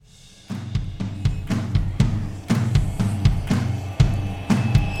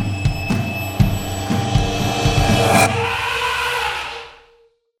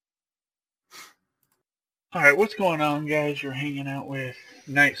Alright, what's going on, guys? You're hanging out with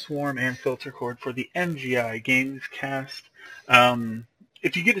Night Swarm and Filter Cord for the MGI Games Cast.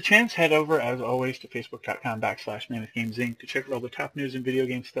 If you get a chance, head over, as always, to facebook.com/Mammoth Games Inc. to check out all the top news and video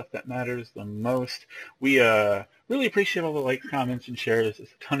game stuff that matters the most. We really appreciate all the likes, comments, and shares. There's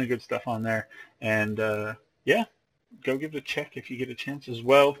a ton of good stuff on there. And, yeah, go give it a check if you get a chance as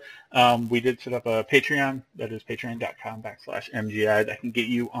well. We did set up a Patreon. That is patreon.com/MGI. That can get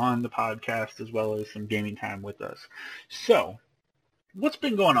you on the podcast as well as some gaming time with us. So, what's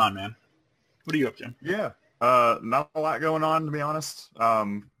been going on, man? What are you up to? Yeah, not a lot going on, to be honest.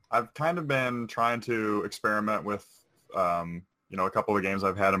 I've kind of been trying to experiment with, a couple of games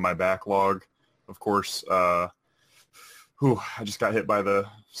I've had in my backlog. Of course, I just got hit by the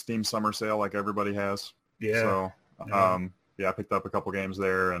Steam Summer Sale like everybody has. Yeah. So, I picked up a couple games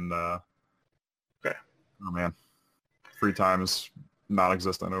there, and okay. Oh man, free time is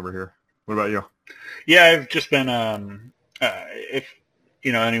non-existent over here. What about you? Yeah, I've just been, if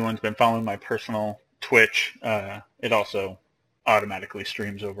anyone's been following my personal Twitch, it also automatically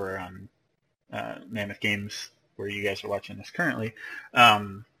streams over on Mammoth Games, where you guys are watching this currently.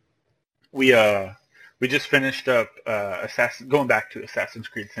 We just finished up going back to Assassin's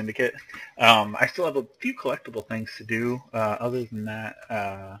Creed Syndicate. I still have a few collectible things to do. Other than that,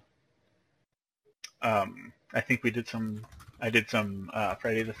 I think I did some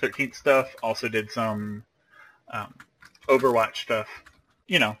Friday the 13th stuff. Also did some Overwatch stuff.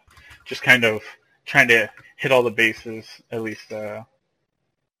 Just kind of trying to hit all the bases, at least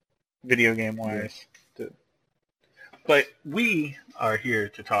video game wise. Yeah. But we are here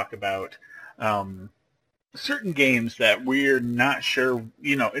to talk about certain games that we're not sure.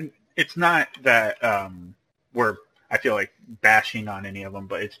 It's not that I feel like bashing on any of them,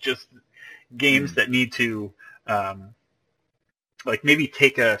 but it's just games that need to maybe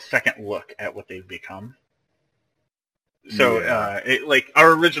take a second look at what they've become. So,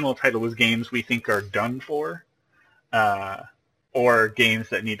 our original title was games we think are done for, or games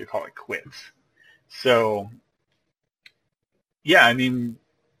that need to call it quits. So, yeah, I mean,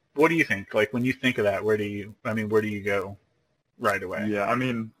 what do you think? Like, when you think of that, where do you go right away? Yeah, I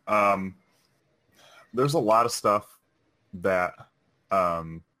mean, there's a lot of stuff that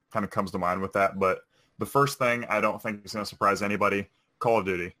kind of comes to mind with that, but the first thing I don't think is going to surprise anybody, Call of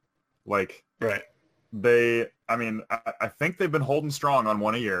Duty. Like, right. I think they've been holding strong on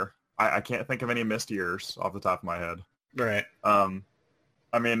one a year. I can't think of any missed years off the top of my head. Right.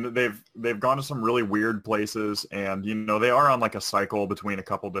 They've gone to some really weird places, and they are on like a cycle between a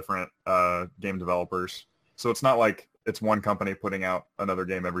couple different game developers. So it's not like it's one company putting out another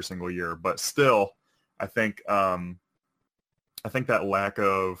game every single year, but still, I think that lack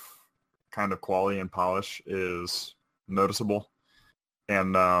of kind of quality and polish is noticeable,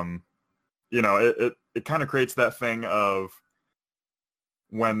 and it kind of creates that thing of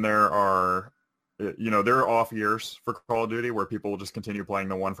when there are off years for Call of Duty where people will just continue playing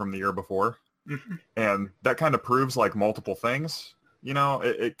the one from the year before. Mm-hmm. And that kind of proves like multiple things.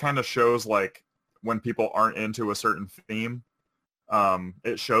 It kind of shows like when people aren't into a certain theme,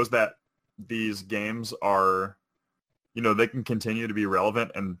 it shows that these games are, they can continue to be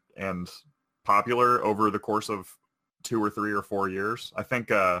relevant and popular over the course of 2 or 3 or 4 years. I think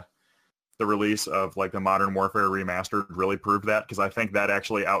the release of like the Modern Warfare Remastered really proved that, because I think that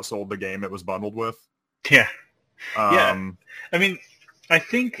actually outsold the game it was bundled with. Yeah. Yeah. I mean, I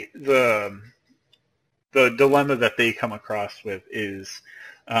think the dilemma that they come across with is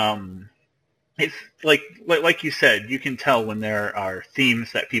it's like you said, you can tell when there are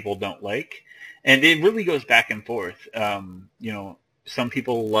themes that people don't like, and it really goes back and forth. Some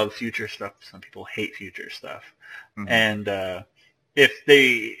people love future stuff, some people hate future stuff. Mm-hmm. And if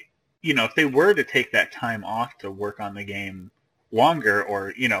they were to take that time off to work on the game longer,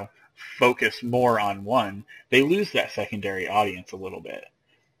 or, focus more on one, they lose that secondary audience a little bit.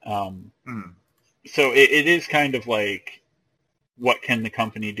 So it is kind of like, what can the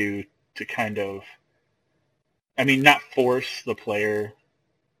company do to kind of, not force the player,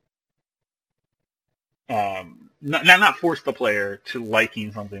 not force the player to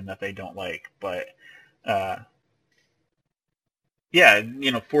liking something that they don't like, but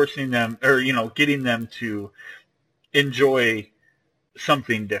forcing them, or, getting them to enjoy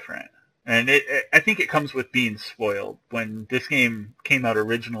something different. And I think it comes with being spoiled. When this game came out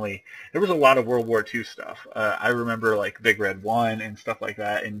originally, there was a lot of World War II stuff. I remember like Big Red 1 and stuff like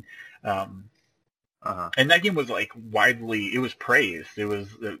that. And and that game was like it was praised. It was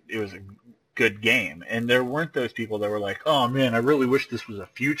a good game. And there weren't those people that were like, oh man, I really wish this was a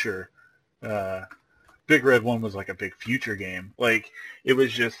future Big Red 1 was like a big future game. Like, it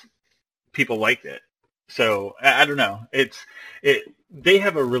was just, people liked it. So I don't know. They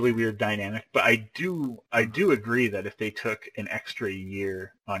have a really weird dynamic, but I do agree that if they took an extra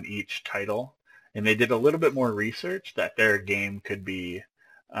year on each title and they did a little bit more research, that their game could be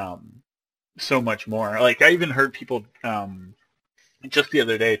so much more. Like I even heard people just the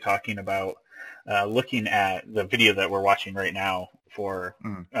other day talking about looking at the video that we're watching right now for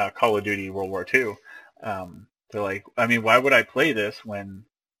Call of Duty World War II. They're like, I mean, why would I play this when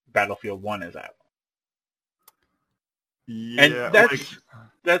Battlefield 1 is out? Yeah, And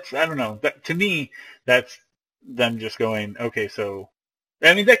that's I don't know. To me, that's them just going, okay, so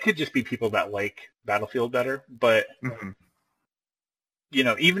I mean that could just be people that like Battlefield better, but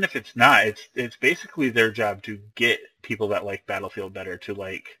even if it's not, it's basically their job to get people that like Battlefield better to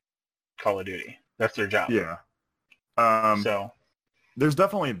like Call of Duty. That's their job. Yeah. So there's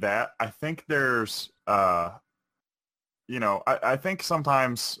definitely that. I think there's I think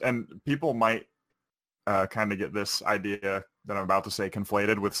sometimes, and people might kind of get this idea that I'm about to say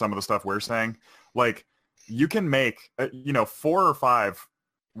conflated with some of the stuff we're saying. Like, you can make 4 or 5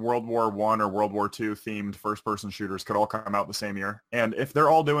 World War I or World War II themed first-person shooters could all come out the same year, and if they're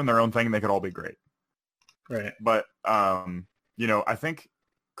all doing their own thing, they could all be great. Right. But I think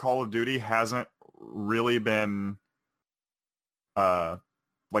Call of Duty hasn't really been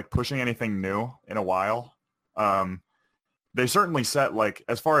like pushing anything new in a while. They certainly set, like,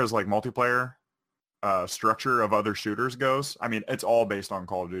 as far as like multiplayer structure of other shooters goes, I mean, it's all based on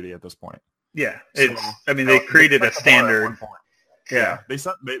Call of Duty at this point. Yeah, So, they created a standard. Yeah,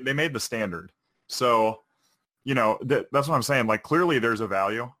 they made the standard. So, that's what I'm saying. Like, clearly there's a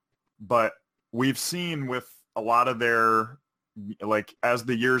value, but we've seen with a lot of their, like, as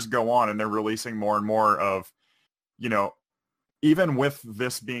the years go on and they're releasing more and more of, even with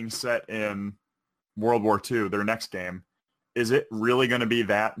this being set in World War II, their next game, is it really going to be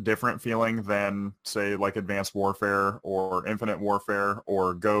that different feeling than, say, like Advanced Warfare or Infinite Warfare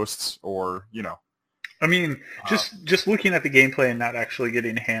or Ghosts or, I mean, just looking at the gameplay and not actually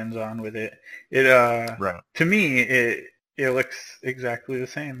getting hands-on with it, right. To me, it looks exactly the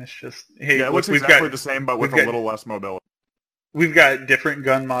same. It's just, hey, yeah, it looks exactly the same, but with a little less mobility. We've got different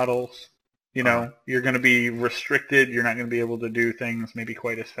gun models. You're going to be restricted. You're not going to be able to do things maybe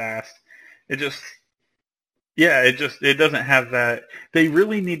quite as fast. It doesn't have that. They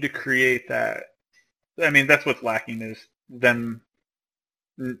really need to create that. I mean, that's what's lacking is them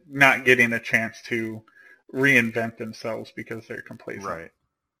not getting a chance to reinvent themselves because they're complacent. Right.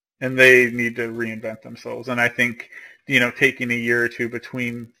 And they need to reinvent themselves. And I think, taking a year or two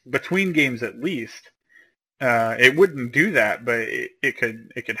between games at least, it wouldn't do that, but it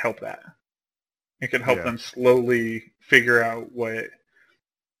could help that. It could help them slowly figure out what's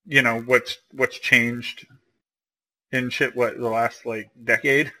changed in the last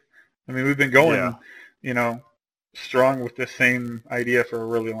decade. I mean, we've been going, strong with the same idea for a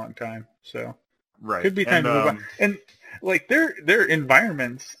really long time. So right, could be time to move on. And like their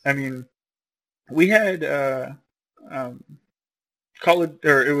environments. I mean, we had it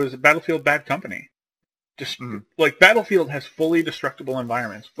was Battlefield Bad Company. Just like Battlefield has fully destructible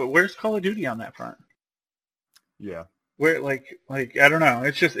environments, but where's Call of Duty on that front? Yeah. Where like I don't know.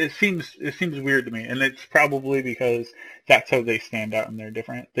 It seems weird to me, and it's probably because that's how they stand out and they're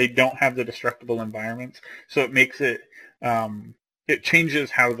different. They don't have the destructible environments, so it makes it it changes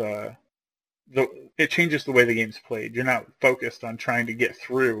how it changes the way the game's played. You're not focused on trying to get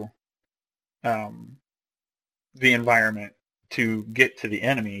through the environment to get to the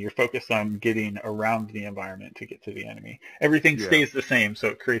enemy. You're focused on getting around the environment to get to the enemy. Everything stays the same, so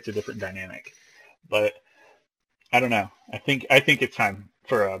it creates a different dynamic. But I don't know. I think it's time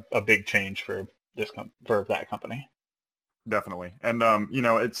for a big change for that company. Definitely. And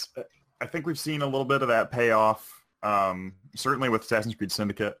I think we've seen a little bit of that payoff, certainly with Assassin's Creed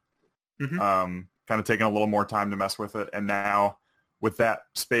Syndicate. Kind of taking a little more time to mess with it, and now with that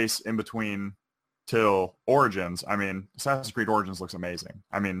space in between till Origins, I mean, Assassin's Creed Origins looks amazing.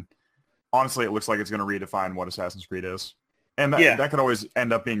 I mean, honestly, it looks like it's going to redefine what Assassin's Creed is, and that could always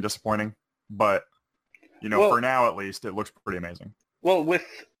end up being disappointing, but for now at least, it looks pretty amazing. Well, with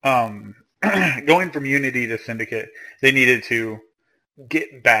going from Unity to Syndicate, they needed to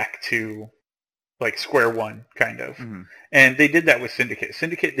get back to like square one, kind of. And they did that with Syndicate.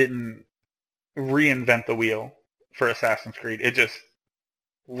 Syndicate didn't reinvent the wheel for Assassin's Creed. It just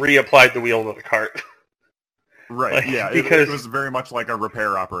reapplied the wheel to the cart. Right, it was very much like a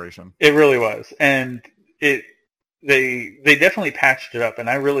repair operation. It really was. And they definitely patched it up, and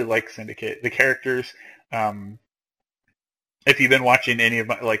I really like Syndicate. The characters, if you've been watching any of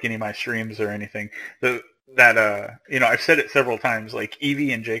my streams or anything, I've said it several times, like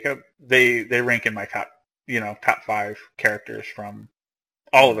Evie and Jacob, they rank in my top 5 characters from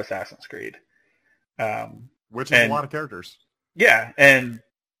all of Assassin's Creed. Which is a lot of characters. Yeah, and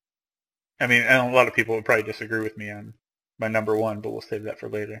I mean, and a lot of people would probably disagree with me on my number 1, but we'll save that for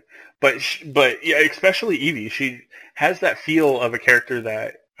later. But yeah, especially Evie, she has that feel of a character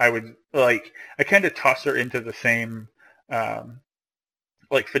that I would like. I kind of toss her into the same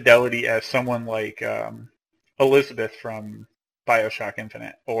like fidelity as someone like Elizabeth from BioShock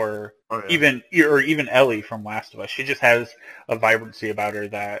Infinite, or even Ellie from Last of Us. She just has a vibrancy about her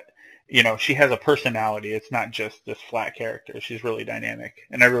that, she has a personality. It's not just this flat character. She's really dynamic,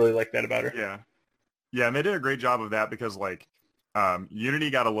 and I really like that about her. Yeah, and they did a great job of that because, like, Unity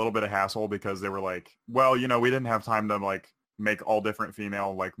got a little bit of hassle because they were like, well, we didn't have time to, like, make all different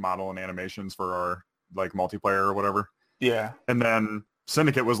female, like, model and animations for our, like, multiplayer or whatever. Yeah. And then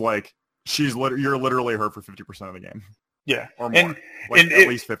Syndicate was like, you're literally her for 50% of the game. Yeah. Or more. At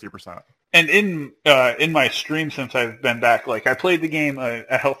least 50%. And in my stream since I've been back, like, I played the game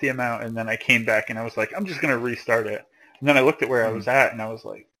a healthy amount, and then I came back and I was like, I'm just going to restart it. And then I looked at where I was at, and I was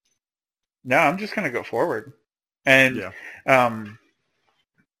like, no, I'm just going to go forward. And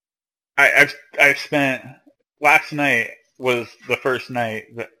I've spent, last night was the first night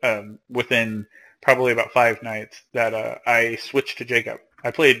that, within probably about 5 nights that I switched to Jacob.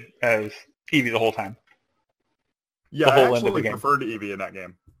 I played as Evie the whole time. Yeah, I actually preferred Evie in that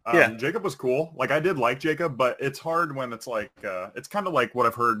game. Jacob was cool. Like, I did like Jacob, but it's hard when it's like, it's kind of like what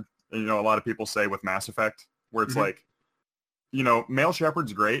I've heard, a lot of people say with Mass Effect, where it's like, male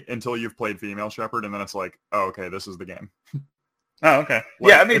Shepard's great until you've played female Shepard, and then it's like, oh, okay, this is the game. Oh, okay.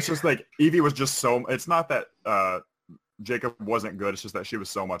 Like, I mean, it's just like Evie was just so. It's not that Jacob wasn't good. It's just that she was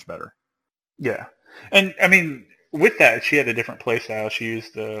so much better. Yeah, and I mean, with that, she had a different play style. She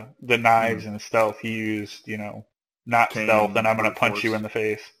used the knives and stealth. He used, not Kane, stealth, and I'm going to punch you in the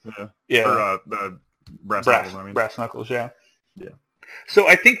face. Yeah. Or the brass knuckles. I mean. Brass knuckles. Yeah. Yeah. So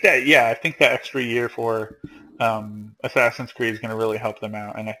I think that extra year for Assassin's Creed is going to really help them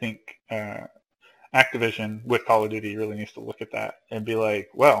out, and I think Activision with Call of Duty really needs to look at that and be like,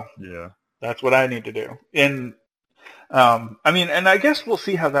 well, that's what I need to do. And I mean, and I guess we'll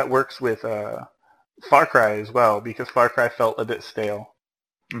see how that works with Far Cry as well, because Far Cry felt a bit stale.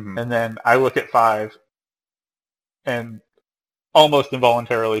 Mm-hmm. And then I look at 5 and almost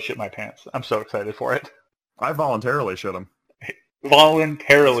involuntarily shit my pants. I'm so excited for it. I voluntarily shit them.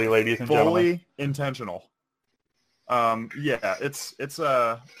 Voluntarily, ladies and gentlemen. Fully intentional. It's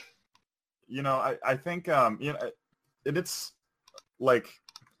I think it's like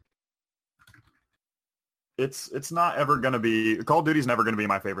it's not ever going to be, Call of Duty's never going to be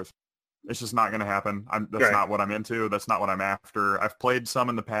my favorite. It's just not going to happen. That's not what I'm into. That's not what I'm after. I've played some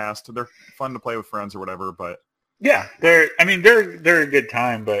in the past. They're fun to play with friends or whatever, but yeah, they're a good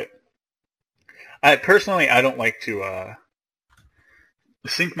time, but I don't like to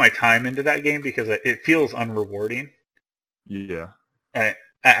sink my time into that game because it feels unrewarding. Yeah. I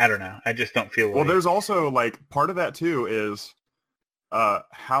don't know. I just don't feel like... Well, there's also, like, part of that, too, is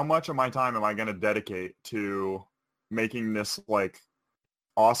how much of my time am I going to dedicate to making this, like,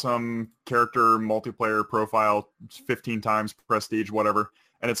 awesome character multiplayer profile 15 times prestige, whatever.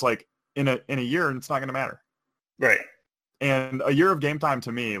 And it's like, in a year, it's not going to matter. Right. And a year of game time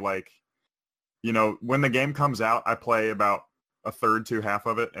to me, like, when the game comes out, I play about a third to half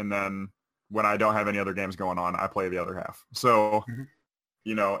of it, and then when I don't have any other games going on, I play the other half. So,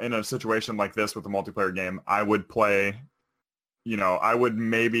 in a situation like this with a multiplayer game, I would play, I would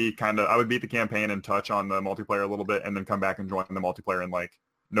beat the campaign and touch on the multiplayer a little bit, and then come back and join the multiplayer in, like,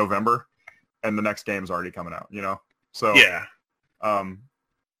 November, and the next game's already coming out, So, yeah.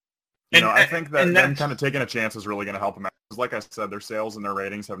 I think that them kind of taking a chance is really going to help them out. Because like I said, their sales and their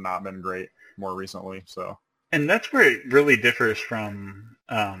ratings have not been great more recently. So, and that's where it really differs from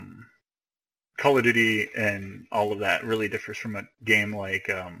Call of Duty, and all of that really differs from a game like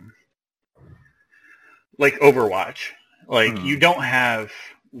Overwatch. Like, you don't have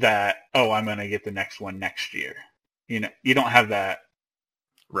that, oh, I'm going to get the next one next year. You don't have that.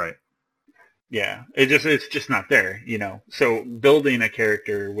 Right. Yeah, it's just not there, So building a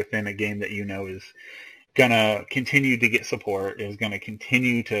character within a game that is gonna continue to get support, is gonna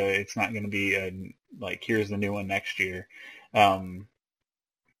continue to. It's not gonna be like, here's the new one next year.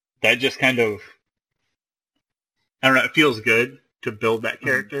 That just kind of, I don't know. It feels good to build that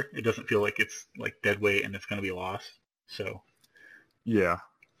character. It doesn't feel like it's like dead weight and it's gonna be lost. So. Yeah.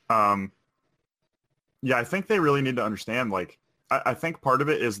 I think they really need to understand. Like, I think part of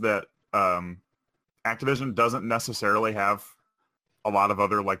it is that. Activision doesn't necessarily have a lot of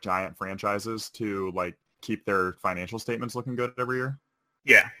other, like, giant franchises to, like, keep their financial statements looking good every year.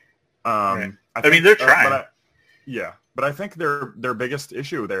 Yeah. Right. I mean, they're trying. But I think their biggest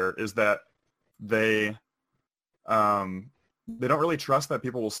issue there is that they they don't really trust that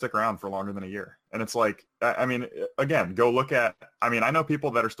people will stick around for longer than a year. And it's like, I mean, again, go look at, I mean, I know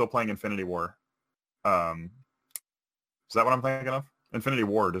people that are still playing Infinity War. Is that what I'm thinking of? Infinity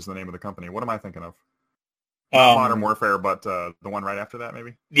Ward is the name of the company. What am I thinking of? Not Modern Warfare, but the one right after that,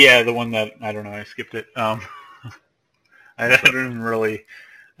 maybe? Yeah, the one that, I don't know, I skipped it. I don't even really...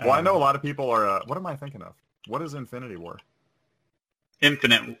 Well, I know a lot of people are, what am I thinking of? What is Infinity War?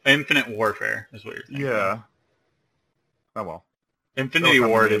 Infinite Warfare is what you're thinking. Yeah. Oh, well. Infinity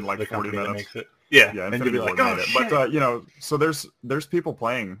Ward is like the 40 company that makes it. Yeah. Yeah, Infinity Ward made it. Shit. But, you know, so there's people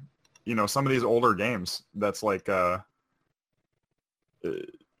playing, you know, some of these older games that's like, I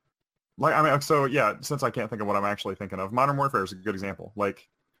mean, so yeah, since I can't think of what I'm actually thinking of, Modern Warfare is a good example. Like,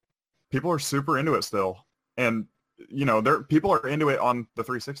 people are super into it still. And, you know, people are into it on the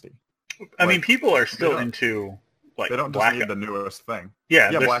 360. I mean, people are still into, like, they don't just need the newest thing. Yeah,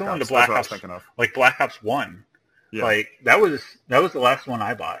 they're still into Black Ops. That's what I was thinking of. Like Black Ops 1. Yeah. Like, that was the last one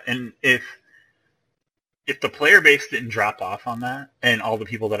I bought. And if the player base didn't drop off on that, and all the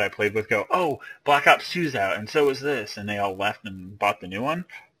people that I played with go, oh, Black Ops 2's out, and so is this, and they all left and bought the new one,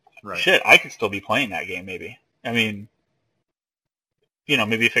 right. Shit, I could still be playing that game, maybe. I mean, you know,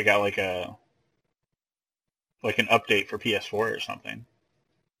 maybe if it got like an update for PS4 or something.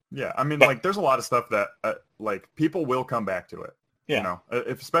 Yeah, I mean, like, there's a lot of stuff that, like, people will come back to it. Yeah. You know,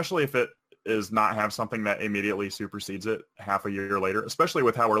 especially if it is not have something that immediately supersedes it half a year later, especially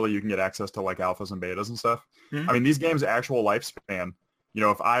with how early you can get access to, like, alphas and betas and stuff. Mm-hmm. I mean, these games' actual lifespan, you know,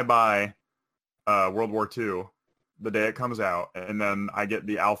 if I buy World War II the day it comes out, and then I get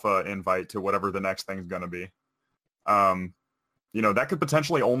the alpha invite to whatever the next thing's going to be, you know, that could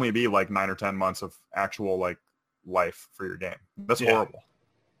potentially only be, like, 9 or 10 months of actual, like, life for your game. That's horrible.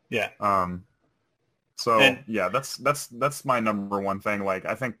 Yeah. That's my number one thing. Like,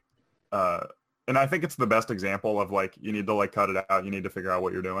 I think, and I think it's the best example of, like, you need to, like, cut it out. You need to figure out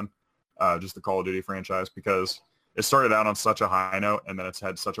what you're doing. Just the Call of Duty franchise, because it started out on such a high note, and then it's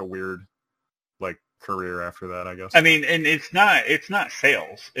had such a weird, like, career after that, I guess. I mean, and it's not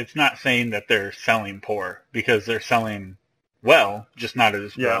sales. It's not saying that they're selling poor, because they're selling well, just not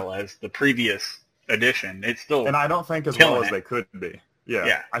as well as the previous edition. It's still, and I don't think as well as they could be.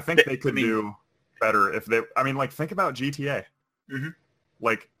 Yeah. I think they could do better if they, I mean, like, think about GTA. Mm-hmm.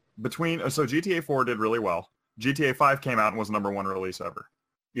 Like, so GTA 4 did really well. GTA 5 came out and was number one release ever.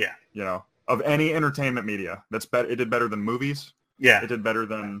 Yeah. You know, of any entertainment media, it did better than movies. Yeah. It did better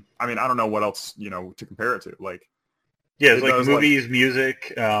than, I mean, I don't know what else, you know, to compare it to. Like, yeah, it's like movies,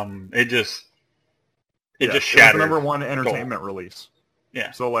 music, it just shattered. It was the number one entertainment release.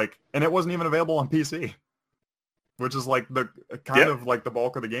 Yeah. So, like, and it wasn't even available on PC, which is, like, the kind of like the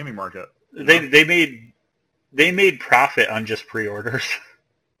bulk of the gaming market. They made profit on just pre-orders.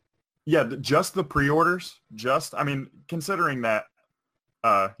 Yeah, just the pre-orders. I mean, considering that,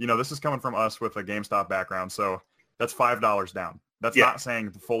 you know, this is coming from us with a GameStop background, so that's $5 down. That's not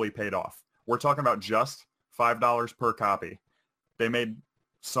saying fully paid off. We're talking about just $5 per copy. They made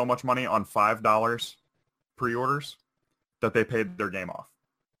so much money on $5 pre-orders that they paid their game off.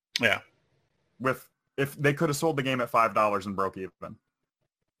 Yeah. If they could have sold the game at $5 and broke even.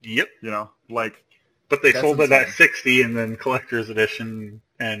 Yep. You know, like. But they sold it at $60 and then collector's edition,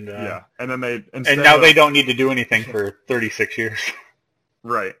 and and then they don't need to do anything for 36 years.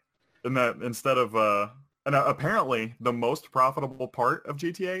 Right. And that instead of and apparently the most profitable part of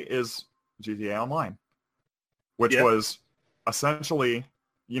GTA is GTA Online, which was essentially,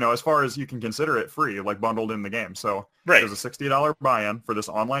 you know, as far as you can consider it, free, like bundled in the game. So there's a $60 buy-in for this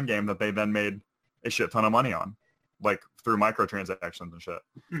online game that they then made a shit ton of money on, like through microtransactions and shit.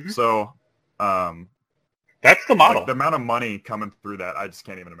 Mm-hmm. So that's the model. Like, the amount of money coming through that, I just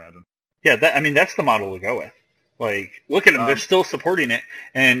can't even imagine. Yeah, that's the model to go with. Like, look at them; they're still supporting it,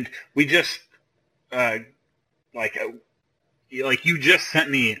 and we just like you just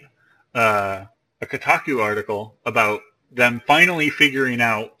sent me a Kotaku article about them finally figuring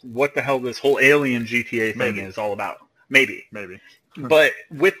out what the hell this whole alien GTA thing is all about. Maybe. But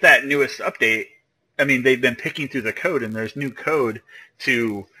with that newest update, I mean, they've been picking through the code, and there's new code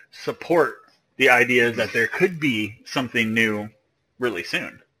to support the idea that there could be something new really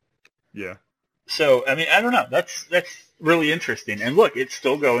soon. Yeah. So, I mean, I don't know. That's really interesting. And look, it's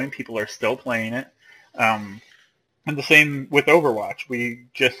still going. People are still playing it. And the same with Overwatch. We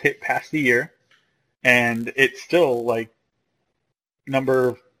just hit past the year, and it's still, like,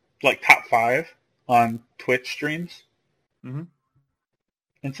 top 5 on Twitch streams. Mm-hmm.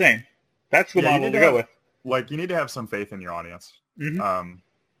 Insane. That's the model to go with. Like, you need to have some faith in your audience. Mm-hmm.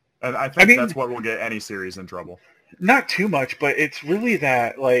 And I I think mean, that's what will get any series in trouble. not too much, but it's really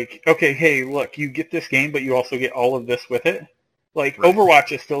that, like, okay, hey, look, you get this game, but you also get all of this with it. Like, Right.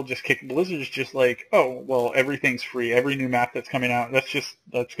 Overwatch is still just kick. Blizzard's just like, oh, well, everything's free. Every new map that's coming out, that's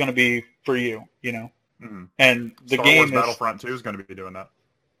going to be for you, you know? Mm-hmm. And the Star Wars game is, Battlefront 2 is going to be doing that.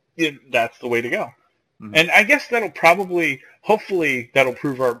 that's the way to go. Mm-hmm. And I guess that'll probably, hopefully, that'll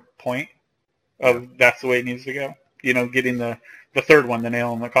prove our point of that's the way it needs to go. You know, getting the third one, the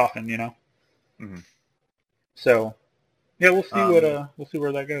nail in the coffin, you know? Mm-hmm. So, yeah, we'll see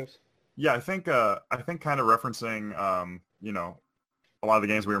where that goes. Yeah, I think kind of referencing, you know, a lot of the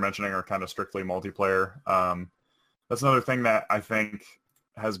games we were mentioning are kind of strictly multiplayer. That's another thing that I think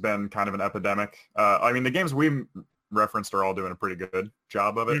has been kind of an epidemic. I mean, the games we referenced are all doing a pretty good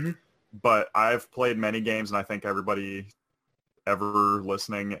job of it. Mm-hmm. But I've played many games, and I think everybody ever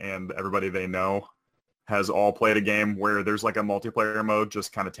listening and everybody they know has all played a game where there's like a multiplayer mode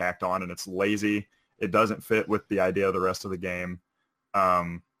just kind of tacked on, and it's lazy. It doesn't fit with the idea of the rest of the game.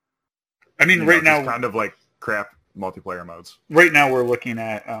 I mean, right now, kind of like crap multiplayer modes. Right now, we're looking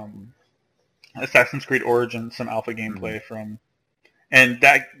at Assassin's Creed Origins, some alpha gameplay from, and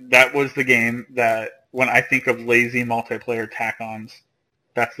that was the game that when I think of lazy multiplayer tack-ons,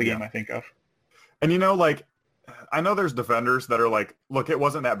 that's the game I think of. And you know, like, I know there's defenders that are like, look, it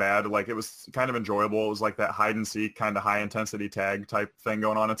wasn't that bad. Like, it was kind of enjoyable. It was like that hide and seek kind of high intensity tag type thing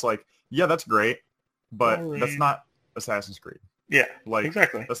going on. It's like, yeah, that's great, but that's not Assassin's Creed. Yeah, like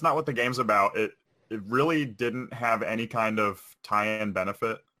exactly. That's not what the game's about. It really didn't have any kind of tie-in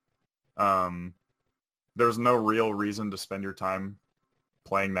benefit. There's no real reason to spend your time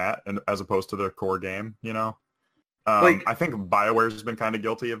playing that, and as opposed to the core game, you know. I think BioWare's been kind of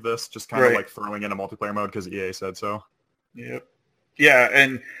guilty of this, just kind of like throwing in a multiplayer mode because EA said so. Yep. Yeah,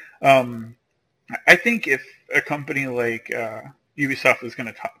 and I think if a company like Ubisoft is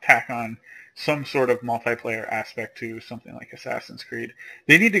going to tack on some sort of multiplayer aspect to something like Assassin's Creed,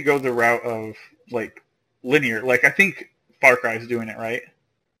 they need to go the route of like linear. Like, I think Far Cry is doing it right.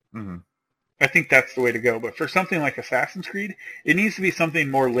 Mm-hmm. I think that's the way to go. But for something like Assassin's Creed, it needs to be something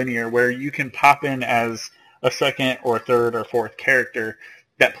more linear where you can pop in as a second or third or fourth character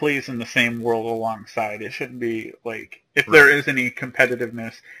that plays in the same world alongside. It shouldn't be like, if there is any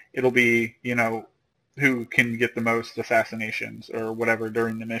competitiveness, it'll be, you know, who can get the most assassinations or whatever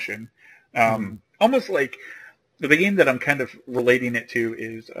during the mission. Almost like the game that I'm kind of relating it to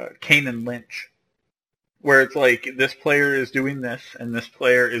is Kane and Lynch, where it's like this player is doing this and this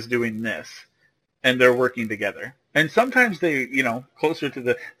player is doing this, and they're working together. And sometimes they, you know, closer to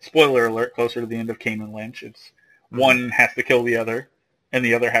the, spoiler alert, closer to the end of Kane and Lynch, it's one has to kill the other and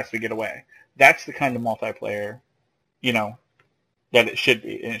the other has to get away. That's the kind of multiplayer, you know, that it should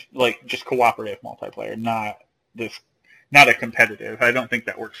be. And it's like just cooperative multiplayer, not a competitive. I don't think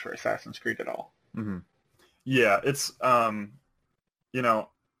that works for Assassin's Creed at all. Mm-hmm. Yeah, it's, you know,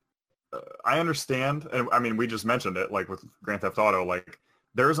 I understand, and I mean, we just mentioned it, like with Grand Theft Auto, like,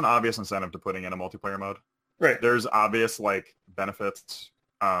 there is an obvious incentive to putting in a multiplayer mode. Right. There's obvious, like, benefits.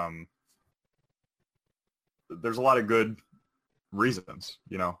 There's a lot of good reasons,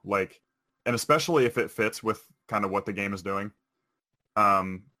 you know, like, and especially if it fits with kind of what the game is doing.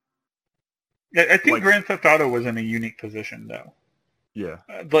 I think like, Grand Theft Auto was in a unique position, though. Yeah.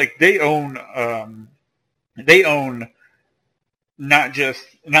 Like, they own not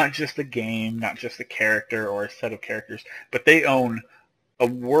just a game, not just a character or a set of characters, but they own a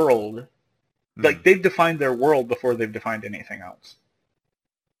world. Like, they've defined their world before they've defined anything else.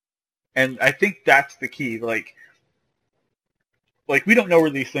 And I think that's the key. Like we don't know where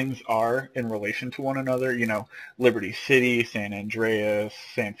these things are in relation to one another. You know, Liberty City, San Andreas,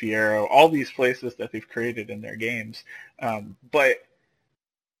 San Fierro, all these places that they've created in their games. But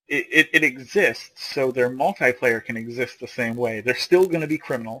it exists, so their multiplayer can exist the same way. They're still going to be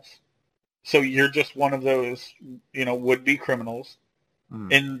criminals. So you're just one of those, you know, would-be criminals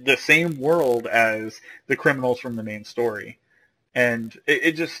in the same world as the criminals from the main story. And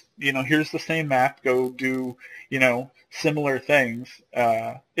it just, you know, here's the same map, go do, you know, similar things.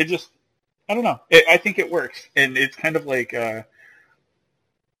 It just, I don't know. I think it works. And it's kind of like an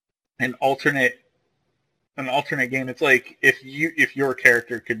alternate game. It's like if your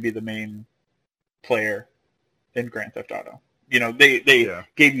character could be the main player in Grand Theft Auto. You know, they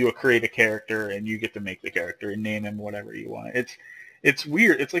gave you create a character and you get to make the character and name him whatever you want. It's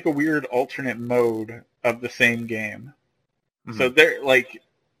weird. It's like a weird alternate mode of the same game. Mm-hmm. So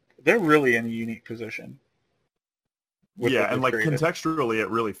they're really in a unique position. Yeah, and like contextually, it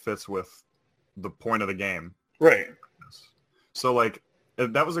really fits with the point of the game. Right. So like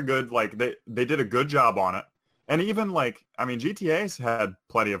that was a good, like they did a good job on it. And even like, I mean, GTA's had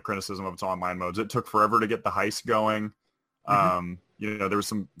plenty of criticism of its online modes. It took forever to get the heist going. You know, there were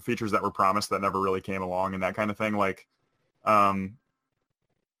some features that were promised that never really came along and that kind of thing. Like,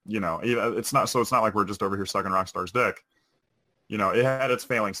 you know, it's not like we're just over here sucking Rockstar's dick. You know, it had its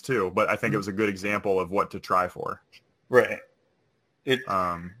failings too, but I think it was a good example of what to try for. Right.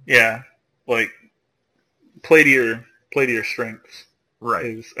 Yeah, like play to your strengths. Right.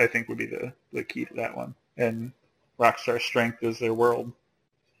 Is, I think, would be the key to that one. And Rockstar's strength is their world.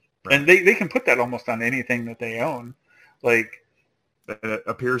 Right. And they can put that almost on anything that they own. Like, it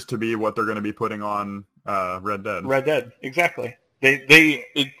appears to be what they're going to be putting on Red Dead. Red Dead, exactly.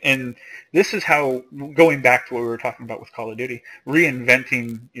 And this is how, going back to what we were talking about with Call of Duty,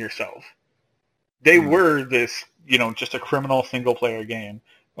 reinventing yourself. They were this, you know, just a criminal single player game.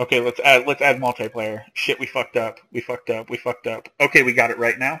 Okay, let's add multiplayer. Shit, we fucked up. Okay, we got it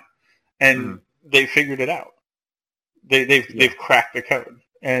right now, and they figured it out. They've cracked the code,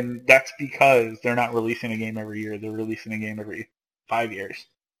 and that's because they're not releasing a game every year. They're releasing a game every 5 years.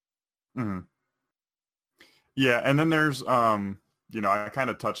 Mm-hmm. Yeah, and then there's you know, I kind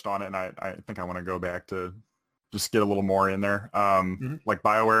of touched on it, and I think I want to go back to just get a little more in there. Like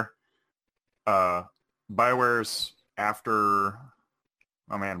BioWare. BioWare's after,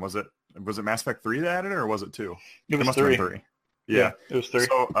 oh man, was it Mass Effect 3 that added it, or was it 2? It must have been 3. Yeah, it was 3.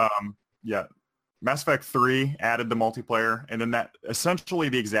 So, yeah, Mass Effect 3 added the multiplayer, and then that essentially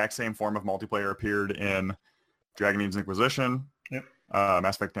the exact same form of multiplayer appeared in Dragon Age's Inquisition,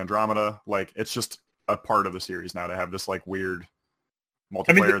 Mass Effect Andromeda. Like, it's just a part of the series now to have this like weird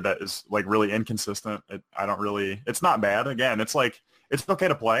multiplayer that is like really inconsistent. It's not bad. Again, it's like, it's okay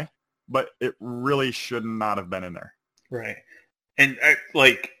to play, but it really should not have been in there. Right. And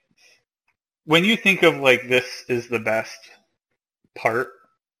like, when you think of like, this is the best part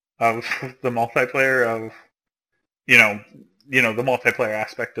of the multiplayer of, you know, the multiplayer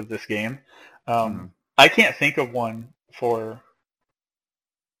aspect of this game, I can't think of one for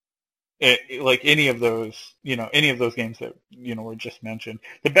like any of those games that, you know, were just mentioned.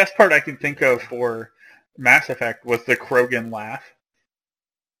 The best part I can think of for Mass Effect was the Krogan laugh.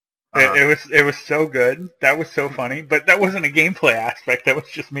 It was so good. That was so funny, but that wasn't a gameplay aspect. That was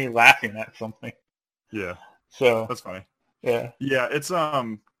just me laughing at something. Yeah. So that's funny. Yeah. Yeah, it's I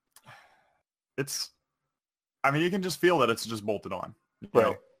mean, you can just feel that it's just bolted on. You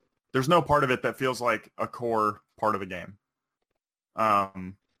know? There's no part of it that feels like a core part of the game.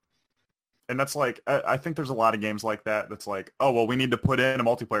 And that's like, I think there's a lot of games like that that's like, oh, well, we need to put in a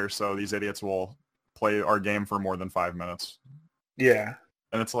multiplayer so these idiots will play our game for more than 5 minutes. Yeah.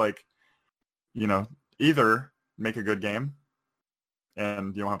 And it's like, you know, either make a good game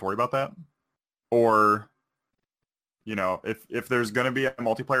and you don't have to worry about that, or, you know, if there's going to be a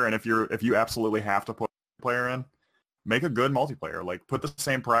multiplayer, and if you absolutely have to put a player in, make a good multiplayer. Like, put the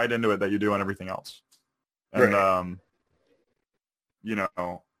same pride into it that you do on everything else. And, you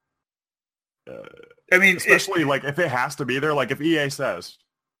know, I mean, especially like if it has to be there, like if EA says,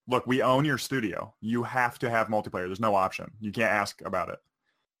 look, we own your studio, you have to have multiplayer. There's no option. You can't ask about it.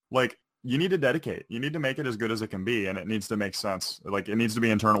 Like, you need to dedicate. You need to make it as good as it can be, and it needs to make sense. Like, it needs to be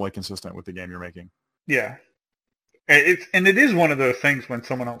internally consistent with the game you're making. Yeah. It is one of those things when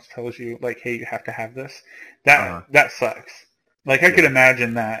someone else tells you, like, hey, you have to have this. That sucks. Like, I could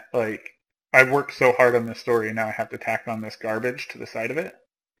imagine that, like, I worked so hard on this story, and now I have to tack on this garbage to the side of it.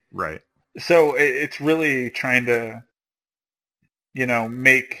 Right. So it's really trying to, you know,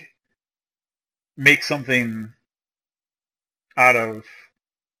 make something out of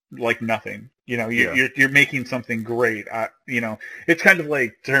like nothing. You know, you're making something great. You know, it's kind of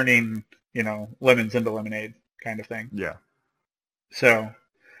like turning, you know, lemons into lemonade kind of thing. Yeah. So,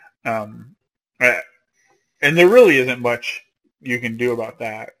 and there really isn't much you can do about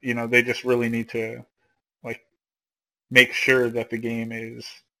that. You know, they just really need to like make sure that the game is,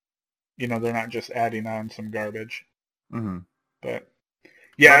 you know, they're not just adding on some garbage. But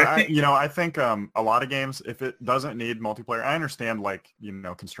yeah, I think a lot of games, if it doesn't need multiplayer, I understand like, you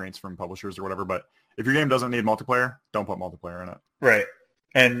know, constraints from publishers or whatever, but if your game doesn't need multiplayer, don't put multiplayer in it. Right.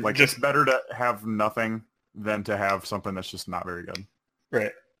 And like, it's better to have nothing than to have something that's just not very good.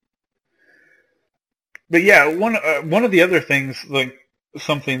 Right. But yeah, one of the other things, like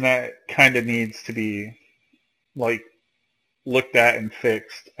something that kind of needs to be like looked at and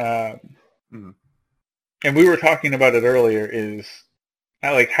fixed, and we were talking about it earlier, is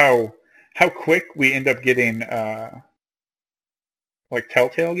like how quick we end up getting like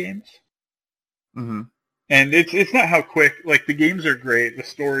Telltale games. And it's not how quick. Like, the games are great, the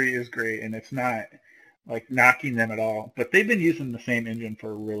story is great, and it's not like knocking them at all. But they've been using the same engine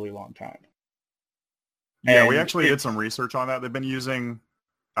for a really long time. Yeah, we And actually did some research on that. They've been using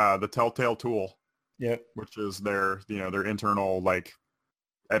the Telltale tool, yep. which is their internal like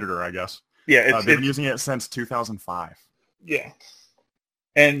editor, I guess. Yeah, They've been using it since 2005. yeah.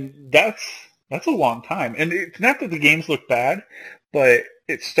 And that's a long time. And it's not that the games look bad, but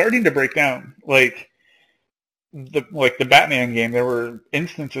it's starting to break down. Like the Batman game, there were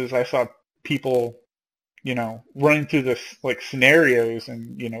instances I saw people, running through this like scenarios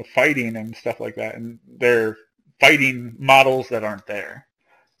and, fighting and stuff like that, and they're fighting models that aren't there.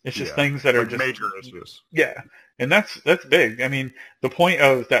 It's just Yeah, things that are like just major issues. yeah. And that's big. I mean, the point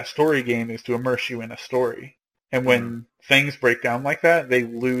of that story game is to immerse you in a story. And when things break down like that, they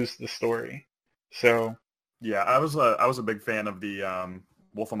lose the story. So Yeah, I was a big fan of the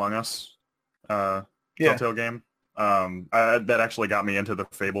Wolf Among Us yeah, Telltale game. That actually got me into the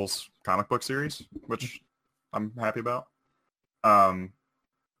Fables comic book series, which I'm happy about.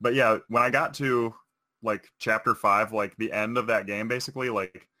 But yeah, when I got to like chapter 5, like the end of that game, basically,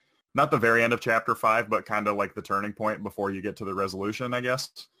 like not the very end of chapter 5, but kind of like the turning point before you get to the resolution, I guess.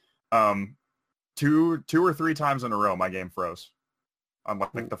 Um, two or three times in a row, my game froze on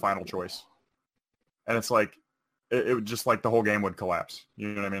like the final choice, and it's like it would just like the whole game would collapse. You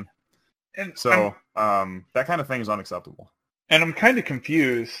know what I mean? and So that kind of thing is unacceptable. I'm kind of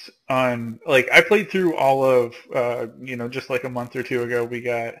confused on like I played through all of just like a month or two ago we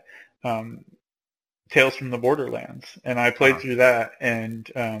got um, Tales from the Borderlands, and I played through that, and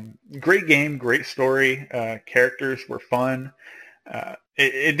great game, great story, characters were fun.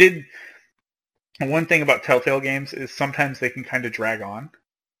 It did. One thing about Telltale games is sometimes they can kind of drag on.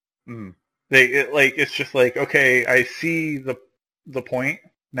 Mm. It's just like, okay, I see the point.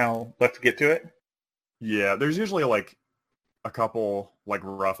 Now let's get to it. Yeah, there's usually like a couple like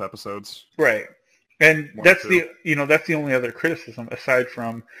rough episodes. Right. And One or that's two. that's the only other criticism aside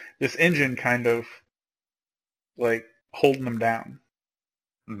from this engine kind of like holding them down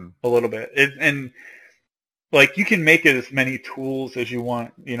Mhm. a little bit. And like you can make as many tools as you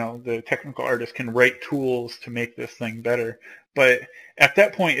want. The technical artist can write tools to make this thing better. But at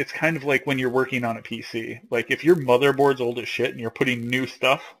that point, it's kind of like when you're working on a PC. Like if your motherboard's old as shit and you're putting new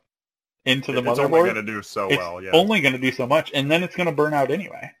stuff into the It's only motherboard, going to do so it's well. Yeah. only going to do so much, and then it's going to burn out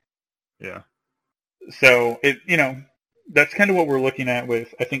anyway. Yeah. So that's kind of what we're looking at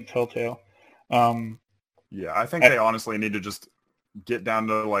with, I think, Telltale. Yeah, I think they honestly need to just get down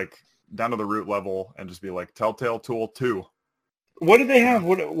to the root level and just be like Telltale Tool 2. What do they have?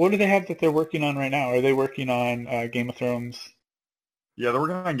 What do they have that they're working on right now? Are they working on Game of Thrones? Yeah, they're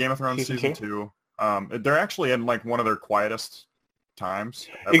working on Game of Thrones season 2. They're actually in like one of their quietest times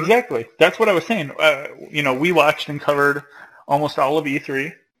ever. Exactly. That's what I was saying. We watched and covered almost all of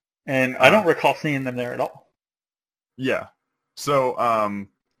E3, and I don't recall seeing them there at all. Yeah. So, I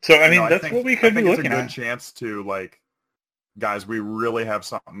mean, that's what we could be looking at. It's a good chance to like, guys, we really have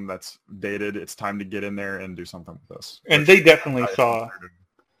something that's dated. It's time to get in there and do something with this. And they definitely saw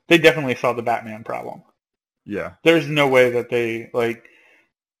the Batman problem. Yeah. There's no way that they like.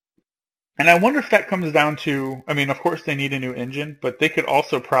 And I wonder if that comes down to, I mean, of course they need a new engine, but they could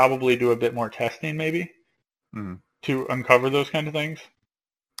also probably do a bit more testing maybe to uncover those kind of things.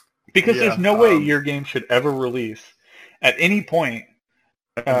 Because there's no way your game should ever release at any point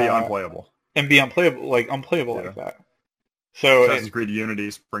and be unplayable. And be unplayable like that. So Assassin's Creed Unity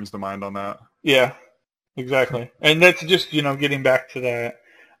springs to mind on that. Yeah, exactly. And that's just, getting back to that.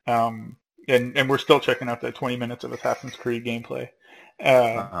 And we're still checking out that 20 minutes of Assassin's Creed gameplay.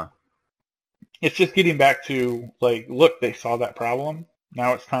 It's just getting back to like, look, they saw that problem.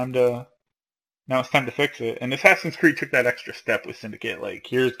 Now it's time to fix it. And Assassin's Creed took that extra step with Syndicate. Like,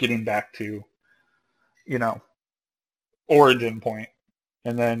 here's getting back to, origin point,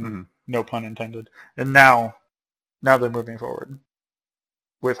 and then no pun intended. And now they're moving forward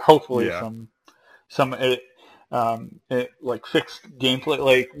with hopefully some like fixed gameplay.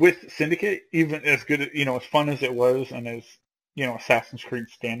 Like with Syndicate, even as good, as fun as it was, and as Assassin's Creed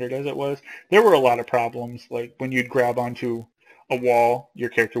standard as it was, there were a lot of problems. Like when you'd grab onto a wall, your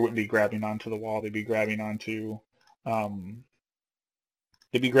character wouldn't be grabbing onto the wall. They'd be grabbing onto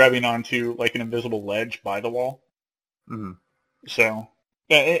like an invisible ledge by the wall. Mm-hmm. So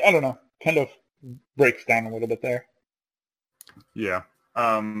I don't know, kind of breaks down a little bit there. Yeah.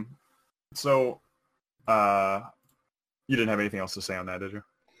 So you didn't have anything else to say on that, did you?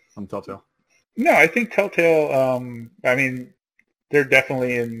 On Telltale? No, I think Telltale, I mean, they're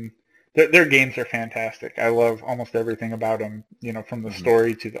definitely their games are fantastic. I love almost everything about them, from the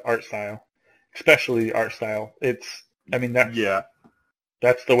story to the art style, especially the art style. That's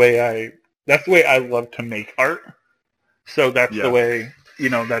the way I love to make art. So that's the way,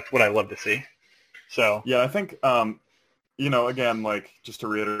 that's what I love to see. So Yeah, I think again, like just to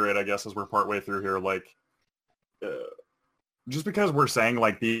reiterate, I guess as we're partway through here, like uh, just because we're saying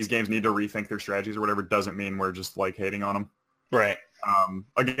like these games need to rethink their strategies or whatever doesn't mean we're just like hating on them. right.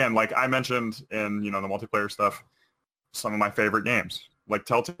 Again, like I mentioned in the multiplayer stuff, some of my favorite games, like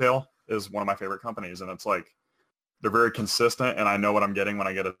Telltale is one of my favorite companies, and it's like they're very consistent, and I know what I'm getting when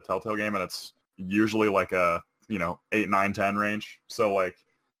I get a Telltale game, and it's usually like a 8, 9, 10 range. So like,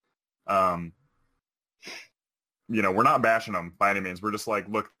 we're not bashing them by any means. We're just like,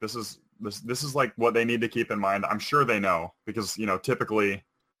 look, this is like what they need to keep in mind. I'm sure they know because typically,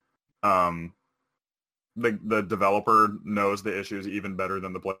 the developer knows the issues even better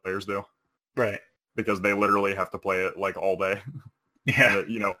than the players do Right. because they literally have to play it like all day. Yeah.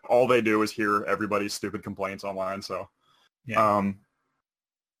 And all they do is hear everybody's stupid complaints online. So, Yeah.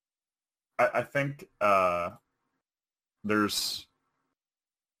 I think there's,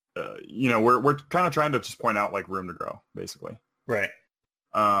 we're kind of trying to just point out like room to grow, basically. Right.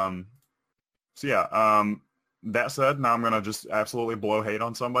 So yeah. That said, now I'm gonna just absolutely blow hate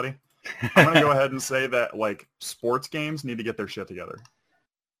on somebody. I'm gonna go ahead and say that like sports games need to get their shit together.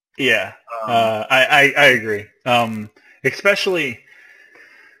 Yeah. I agree. Especially,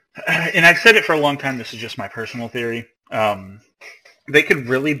 and I've said it for a long time. This is just my personal theory. They could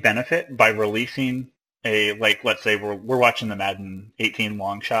really benefit by releasing let's say we're watching the Madden 18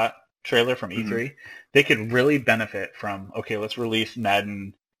 long shot trailer from E3. Mm-hmm. They could really benefit from, okay, let's release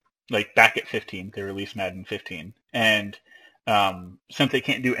Madden, like back at 15, they released Madden 15. And since they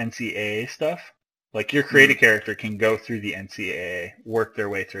can't do NCAA stuff, like your creative character can go through the NCAA, work their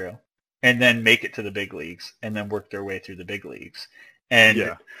way through, and then make it to the big leagues, and then work their way through the big leagues.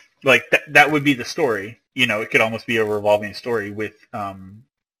 And like that would be the story. It could almost be a revolving story with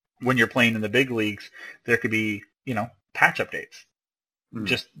when you're playing in the big leagues, there could be, patch updates.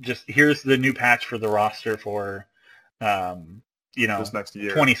 Just here's the new patch for the roster for, this next year,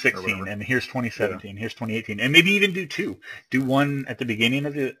 2016, and here's 2017, here's 2018, and maybe even do two. Do one at the beginning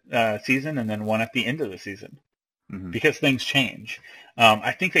of the season and then one at the end of the season, because things change.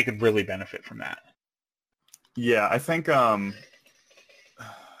 I think they could really benefit from that. Yeah, I think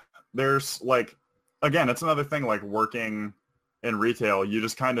there's like, again, it's another thing like working in retail. You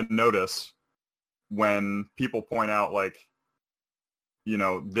just kind of notice when people point out like,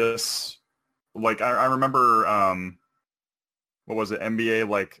 this, like I remember, what was it? NBA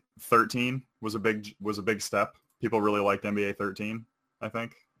like 13 was a big step. People really liked NBA 13, I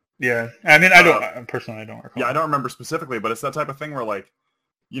think. Yeah, I mean, I don't personally, I don't recall. Yeah, I don't remember specifically, but it's that type of thing where like,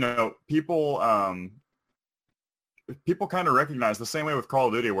 people kind of recognize the same way with Call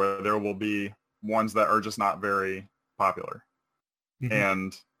of Duty, where there will be ones that are just not very popular,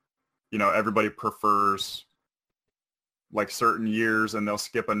 and everybody prefers like certain years, and they'll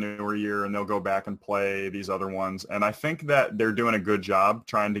skip a newer year and they'll go back and play these other ones. And I think that they're doing a good job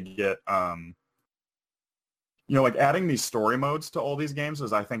trying to get, like adding these story modes to all these games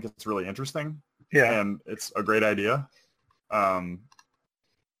I think it's really interesting. Yeah. And it's a great idea. But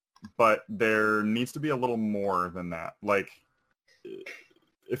there needs to be a little more than that. Like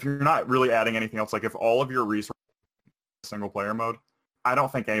if you're not really adding anything else, like if all of your resources are single player mode, I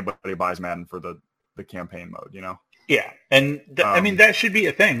don't think anybody buys Madden for the campaign mode, Yeah, and I mean, that should be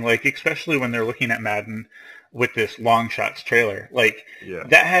a thing, like, especially when they're looking at Madden with this long shots trailer. Like,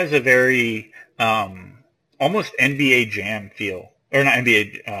 that has a very almost NBA Jam feel, or not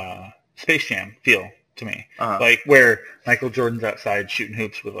NBA, Space Jam feel to me. Like, where Michael Jordan's outside shooting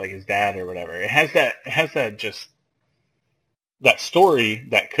hoops with, like, his dad or whatever. It has that just, that story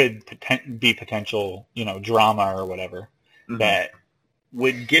that could be potential, drama or whatever, that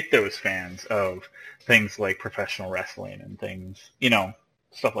would get those fans of things like professional wrestling and things,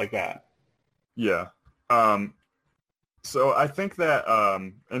 stuff like that. Yeah. So I think that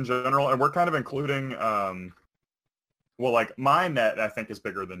in general, and we're kind of including, like my net, I think is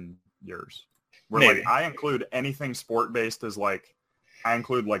bigger than yours. Where like I include anything sport-based as like, I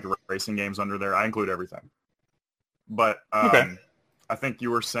include like racing games under there. I include everything. But I think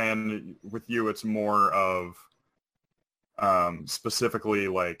you were saying with you, it's more of specifically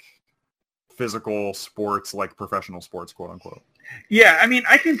like physical sports, like professional sports, quote unquote. Yeah, I mean,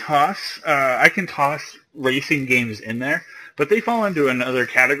 I can toss racing games in there, but they fall into another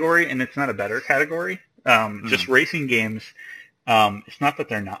category, and it's not a better category. Just racing games. It's not that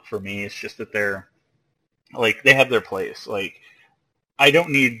they're not for me. It's just that they're like, they have their place. Like, I don't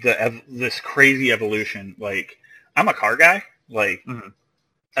need this crazy evolution. Like, I'm a car guy. Like,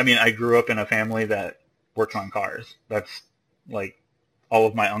 I mean, I grew up in a family that works on cars. That's like all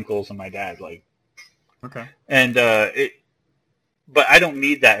of my uncles and my dad. Like, okay. And but I don't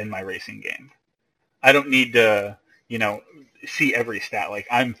need that in my racing game. I don't need to, see every stat. Like,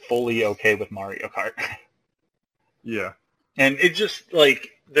 I'm fully okay with Mario Kart. Yeah. And it just, like,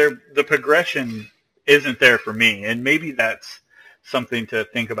 the progression isn't there for me. And maybe that's something to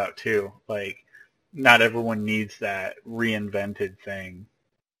think about, too. Like, not everyone needs that reinvented thing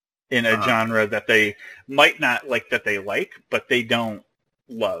in a genre that they might not like, that they like, but they don't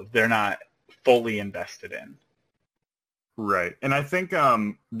love. They're not fully invested in. Right. And I think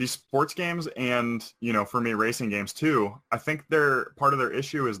these sports games and, for me, racing games too, I think part of their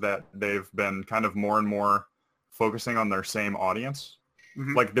issue is that they've been kind of more and more focusing on their same audience.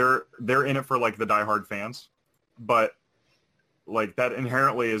 Mm-hmm. Like they're in it for like the diehard fans, but like that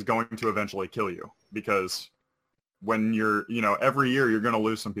inherently is going to eventually kill you because when you're, every year you're going to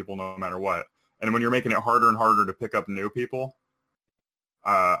lose some people no matter what. And when you're making it harder and harder to pick up new people,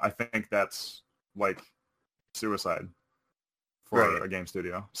 I think that's like suicide for a game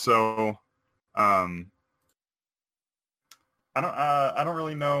studio. So, I don't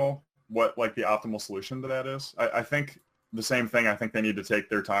really know what like the optimal solution to that is. I think the same thing. I think they need to take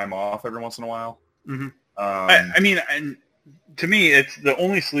their time off every once in a while. Mm-hmm. I mean, and to me, it's the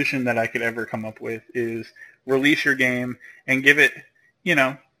only solution that I could ever come up with is release your game and give it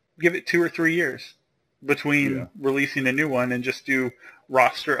 2 or 3 years between releasing a new one, and just do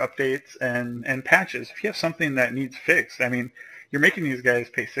roster updates and patches. If you have something that needs fixed, I mean, you're making these guys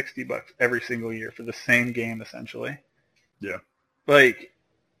pay $60 every single year for the same game, essentially. Yeah. Like,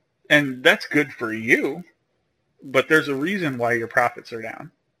 and that's good for you, but there's a reason why your profits are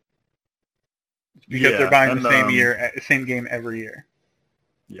down. It's because they're buying the same game every year.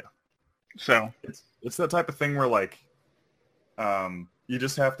 Yeah. So it's that type of thing where like, you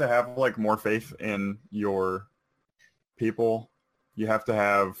just have to have like more faith in your people. You have to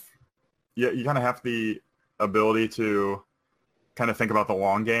have, you kind of have the ability to kind of think about the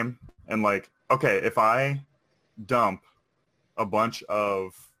long game and like, okay, if I dump a bunch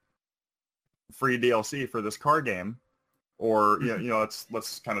of free DLC for this car game, or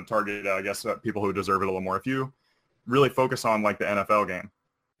let's kind of target, I guess, people who deserve it a little more. If you really focus on like the NFL game,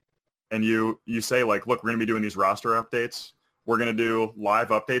 and you say like, look, we're going to be doing these roster updates. We're going to do live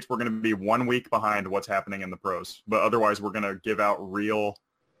updates. We're going to be 1 week behind what's happening in the pros, but otherwise we're going to give out real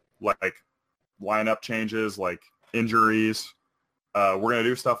like lineup changes, like injuries. We're going to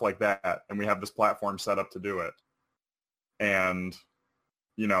do stuff like that, and we have this platform set up to do it. And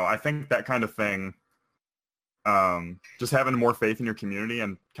I think that kind of thing, just having more faith in your community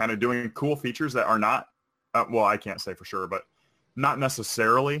and kind of doing cool features that are not, well, I can't say for sure, but not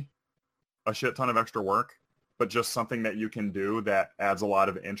necessarily a shit ton of extra work, but just something that you can do that adds a lot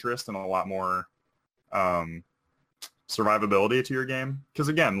of interest and a lot more survivability to your game. Because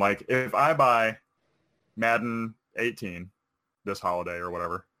again, like if I buy Madden 18 this holiday or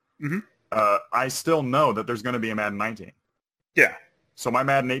whatever, I still know that there's going to be a Madden 19. Yeah. So my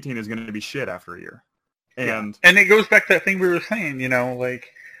Madden 18 is going to be shit after a year. And it goes back to that thing we were saying, like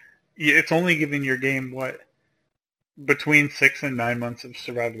it's only giving your game between 6 and 9 months of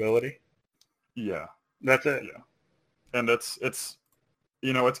survivability. Yeah. That's it. Yeah. And it's it's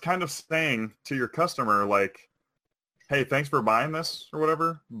kind of saying to your customer like, hey, thanks for buying this or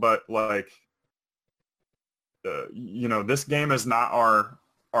whatever, but like this game is not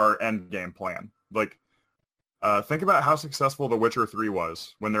our end game plan. Like think about how successful The Witcher 3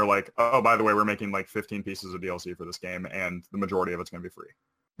 was when they're like, oh, by the way, we're making like 15 pieces of DLC for this game and the majority of it's going to be free.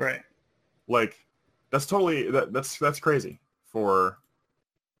 Right. Like that's totally, that's crazy for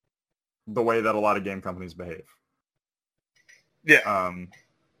the way that a lot of game companies behave. Yeah.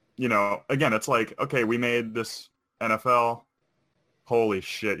 Again, it's like, okay, we made this NFL. Holy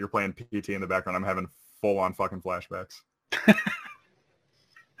shit, you're playing PT in the background. I'm having full-on fucking flashbacks.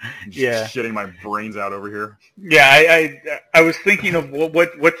 Just shitting my brains out over here. Yeah, I was thinking of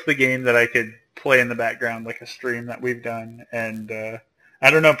what's the game that I could play in the background, like a stream that we've done, and I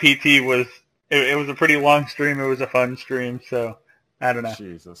don't know. PT was it was a pretty long stream. It was a fun stream, so I don't know.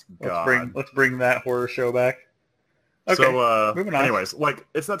 Jesus God. Let's bring that horror show back. Okay, so moving on. Anyways, like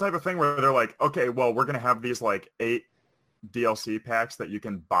it's that type of thing where they're like, okay, well, we're gonna have these like 8 DLC packs that you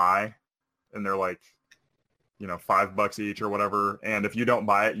can buy, and they're like, $5 each or whatever. And if you don't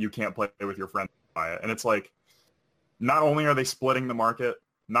buy it, you can't play with your friend buy it. And it's like, not only are they splitting the market,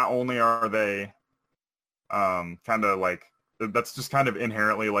 not only are they kind of like, that's just kind of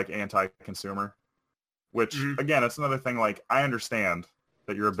inherently like anti-consumer, which again, it's another thing. Like, I understand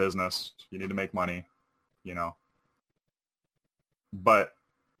that you're a business, you need to make money, but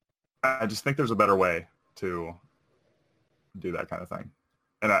I just think there's a better way to do that kind of thing.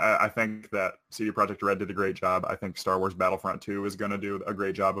 And I think that CD Projekt Red did a great job. I think Star Wars Battlefront 2 is going to do a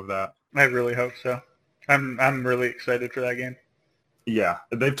great job of that. I really hope so. I'm really excited for that game. Yeah,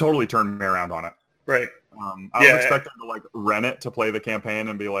 they've totally turned me around on it. Right. I was expecting to like rent it to play the campaign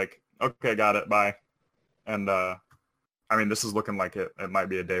and be like, okay, got it, bye. And I mean, this is looking like it might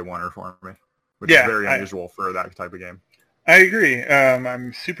be a day oneer for me, which is very unusual for that type of game. I agree.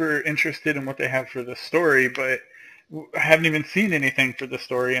 I'm super interested in what they have for the story, but I haven't even seen anything for the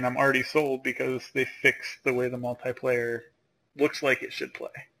story, and I'm already sold because they fixed the way the multiplayer looks like it should play.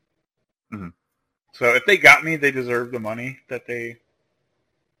 Mm-hmm. So if they got me, they deserve the money that they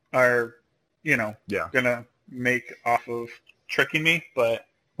are, gonna make off of tricking me, but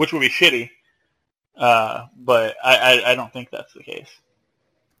which would be shitty. But I don't think that's the case.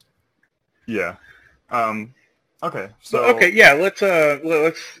 Yeah. Okay. So yeah.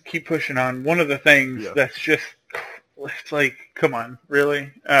 Let's keep pushing on. One of the things that's just, it's like, come on,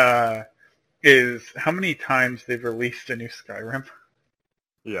 really, is how many times they've released a new Skyrim.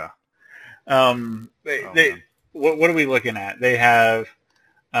 Yeah. What are we looking at? They have,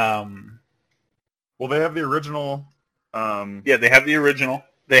 well, they have the original. They have the original.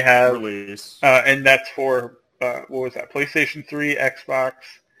 They have release, and that's for what was that? PlayStation 3, Xbox,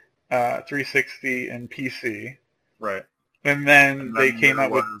 360, and PC. Right. And then they came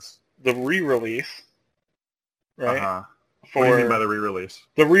out with the re-release. Right. Uh-huh. What do you mean by the re-release?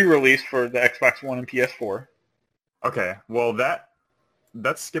 The re-release for the Xbox One and PS4. Okay. Well,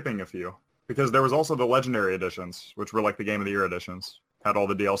 that's skipping a few because there was also the Legendary editions, which were like the Game of the Year editions, had all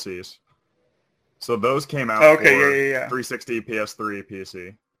the DLCs. So those came out for 360, PS3,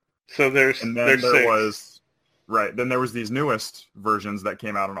 PC. So there was then there was these newest versions that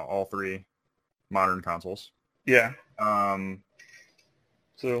came out on all three modern consoles. Yeah.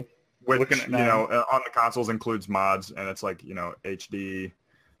 So which looking at now, on the consoles includes mods, and it's like HD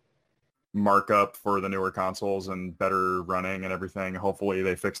markup for the newer consoles and better running and everything. Hopefully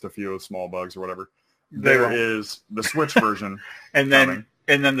they fixed a few small bugs or whatever. There is the Switch version, and then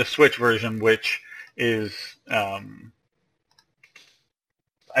the Switch version, which is I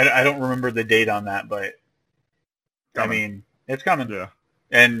don't remember the date on that, but coming. I mean it's coming. Yeah,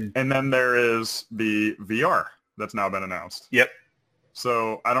 and then there is the VR that's now been announced. Yep.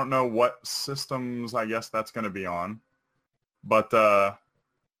 So I don't know what systems I guess that's going to be on, but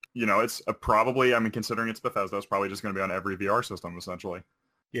it's probably, I mean, considering it's Bethesda, it's probably just going to be on every VR system essentially.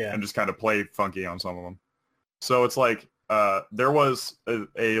 Yeah. And just kind of play funky on some of them. So it's like there was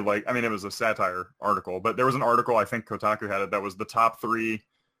a like, I mean, it was a satire article, but there was an article, I think Kotaku had it, that was the top 3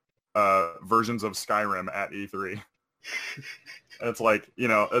 versions of Skyrim at E3. And it's like,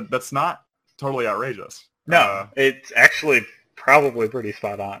 that's not totally outrageous. No, it's actually probably pretty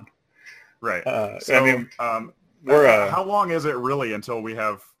spot on. Right. So, I mean, how long is it really until we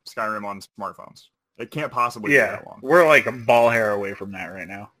have Skyrim on smartphones? It can't possibly be that long. We're like a ball hair away from that right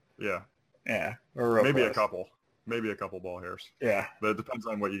now. Yeah. Yeah. Maybe a couple ball hairs. Yeah. But it depends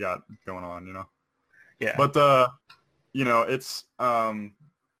on what you got going on, Yeah. But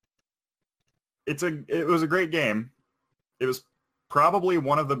it was a great game. It was probably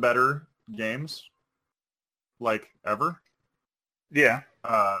one of the better games like ever. Yeah.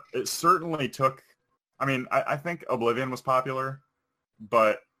 It certainly took, I mean, I think Oblivion was popular,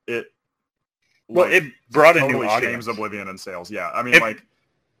 but it brought a totally new audience. shames Oblivion in sales. Yeah. I mean, it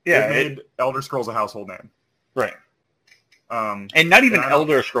made Elder Scrolls a household name. Right. And not even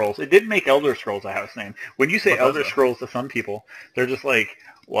Elder Scrolls. It didn't make Elder Scrolls a house name. When you say Elder Scrolls to some people, they're just like,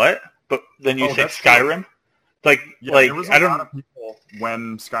 what? But then you say Skyrim? True. There was a lot of people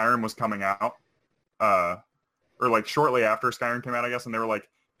when Skyrim was coming out, or like shortly after Skyrim came out, I guess, and they were like,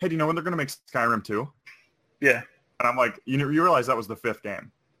 hey, do you know when they're going to make Skyrim 2? Yeah. And I'm like, you realize that was the 5th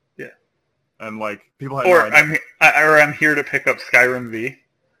game. Yeah. And like, people had no idea. I'm here to pick up Skyrim V.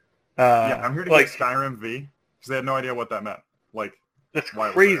 I'm here to get Skyrim V, because they had no idea what that meant. Like, that's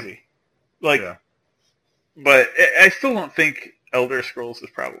crazy. Like, but I still don't think Elder Scrolls is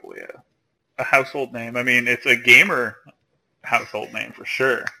probably a household name. I mean, it's a gamer household name for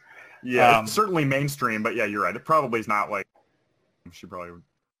sure. Yeah, it's certainly mainstream, but yeah, you're right. It probably is not like, she probably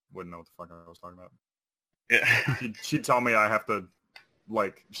wouldn't know what the fuck I was talking about. Yeah. She'd tell me I have to,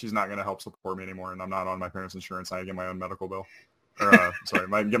 like, she's not going to help support me anymore, and I'm not on my parents' insurance. I get my own medical bill. Or, I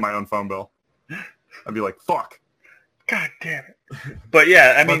get my own phone bill. I'd be like, fuck. God damn it. But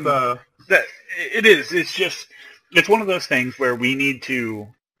yeah, I mean, it is. It's just, it's one of those things where we need to,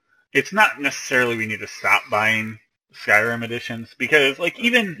 it's not necessarily we need to stop buying Skyrim editions, because like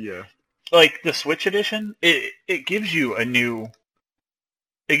even like the Switch edition, it gives you a new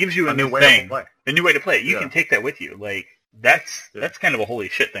way thing, to play. a new way to play. You can take that with you. Like that's kind of a holy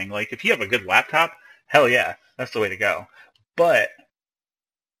shit thing. Like if you have a good laptop, hell yeah, that's the way to go. But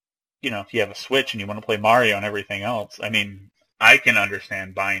if you have a Switch and you want to play Mario and everything else, I mean, I can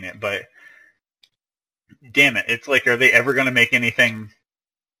understand buying it, but damn it, it's like, are they ever going to make anything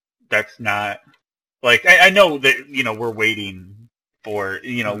that's not like? I know that we're waiting for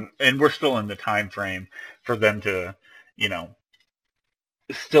and we're still in the time frame for them to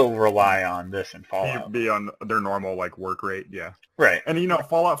still rely on this and Fallout. Be on their normal like work rate, yeah. Right. And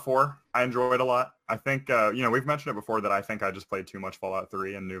Fallout 4, I enjoyed a lot. I think we've mentioned it before that I think I just played too much Fallout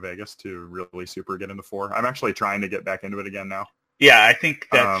 3 in New Vegas to really super get into 4. I'm actually trying to get back into it again now. Yeah, I think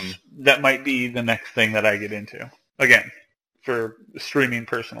that might be the next thing that I get into again for streaming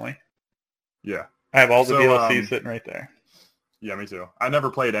personally. Yeah, I have all the DLCs sitting right there. Yeah, me too. I never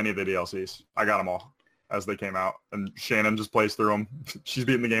played any of the DLCs. I got them all as they came out, and Shannon just plays through them. She's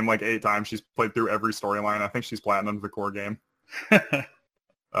beaten the game like 8 times. She's played through every storyline. I think she's platinum the core game.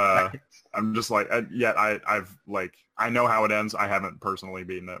 I'm just like, I've like, I know how it ends. I haven't personally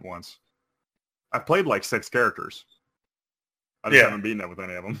beaten it once. I've played like 6 characters. I just haven't beaten it with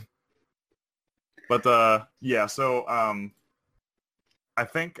any of them. But yeah, so I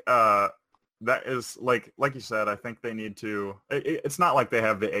think that is like you said. I think they need to. It's not like they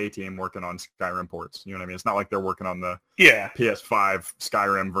have the A team working on Skyrim ports. You know what I mean? It's not like they're working on the PS5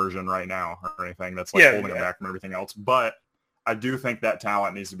 Skyrim version right now or anything that's like holding them back from everything else. But I do think that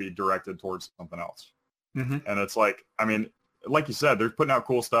talent needs to be directed towards something else. Mm-hmm. And it's like, I mean, like you said, they're putting out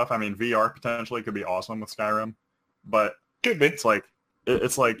cool stuff. I mean, VR potentially could be awesome with Skyrim, but could be. It's like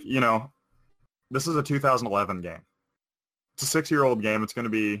this is a 2011 game. It's a 6-year-old game. It's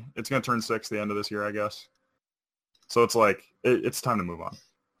going to turn 6 the end of this year, I guess. So it's like, it's time to move on.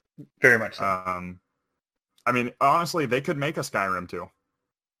 Very much so. I mean, honestly, they could make a Skyrim too.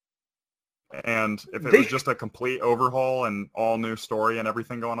 And if it was just a complete overhaul and all new story and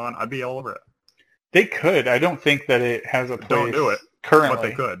everything going on, I'd be all over it. They could. I don't think that it has a place. Don't do it currently. But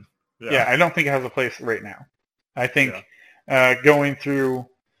they could. Yeah, I don't think it has a place right now. I think going through,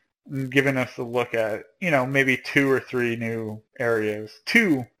 giving us a look at, maybe 2 or 3 new areas.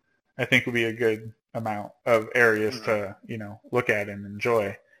 2, I think, would be a good amount of areas to, look at and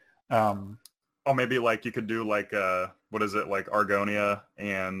enjoy. Oh, maybe like you could do like what is it, like Argonia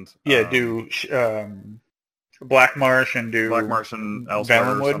and do Black Marsh and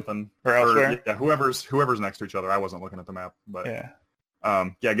elsewhere or something or elsewhere. Whoever's next to each other. I wasn't looking at the map, but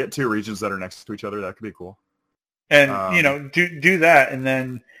get 2 regions that are next to each other. That could be cool. And do that, and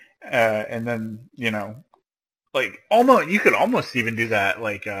then like almost you could almost even do that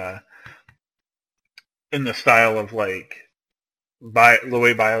like in the style of like the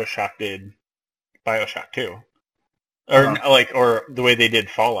way BioShock did BioShock 2. Or the way they did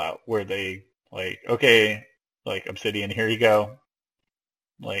Fallout, where they like, okay, like Obsidian, here you go.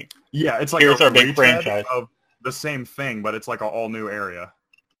 Like, yeah, it's like here's our big franchise of the same thing, but it's like an all new area.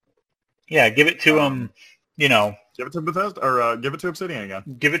 Yeah, give it to them. Give it to Bethesda, or give it to Obsidian again.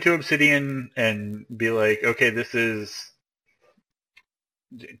 Give it to Obsidian and be like, okay, this is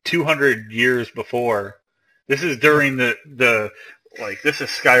 200 years before. This is during the like, this is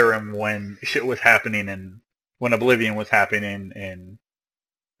Skyrim when shit was happening and when Oblivion was happening in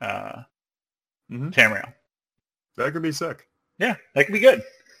Tamriel. That could be sick. Yeah, that could be good.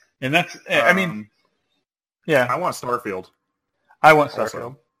 And that's, I mean, yeah. I want Starfield. I want Starfield.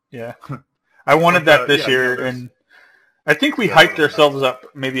 Also. Yeah. I wanted that this year, and I think we hyped ourselves up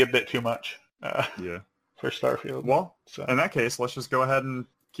maybe a bit too much for Starfield. Well, in that case, let's just go ahead and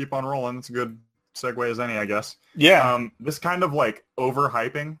keep on rolling. It's a good segue as any, I guess. Yeah. This kind of like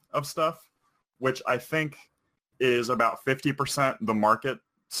overhyping of stuff, which I think is about 50% the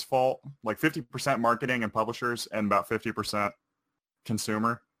market's fault, like 50% marketing and publishers and about 50%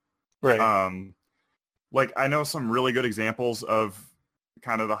 consumer. Right. Like I know some really good examples of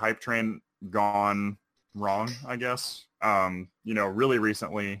kind of the hype train gone wrong, I guess. Really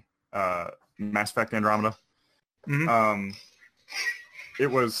recently, Mass Effect Andromeda. Mm-hmm.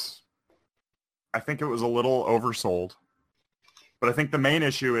 I think it was a little oversold, but I think the main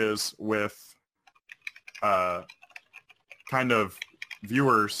issue is with kind of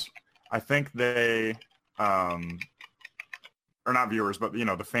viewers. I think they or not viewers, but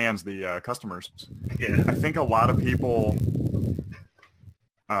the fans, the customers. Yeah. I think a lot of people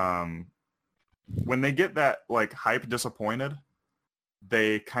when they get that like hype disappointed,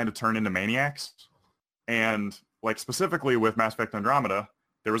 they kind of turn into maniacs. And like specifically with Mass Effect Andromeda,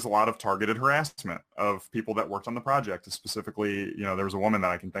 there was a lot of targeted harassment of people that worked on the project. Specifically, there was a woman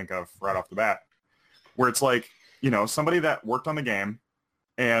that I can think of right off the bat, where it's like, somebody that worked on the game,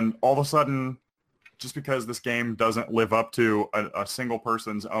 and all of a sudden, just because this game doesn't live up to a single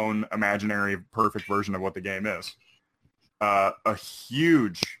person's own imaginary perfect version of what the game is, a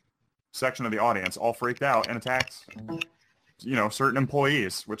huge section of the audience all freaked out and attacked, certain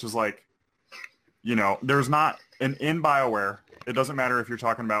employees, which is like, there's not in BioWare. It doesn't matter if you're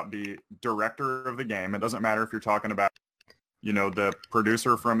talking about the director of the game. It doesn't matter if you're talking about, the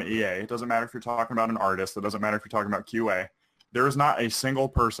producer from EA. It doesn't matter if you're talking about an artist. It doesn't matter if you're talking about QA. There is not a single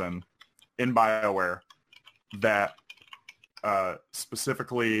person in BioWare that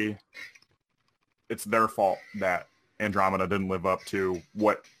specifically it's their fault that Andromeda didn't live up to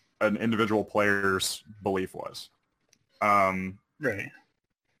what an individual player's belief was. Right.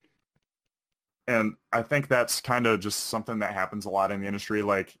 And I think that's kind of just something that happens a lot in the industry.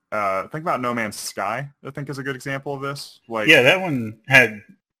 Like, think about No Man's Sky, I think is a good example of this. Like, yeah, that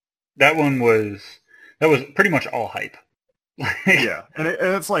was pretty much all hype. Yeah. And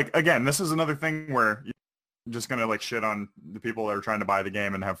it's like, again, this is another thing where you're just going to like shit on the people that are trying to buy the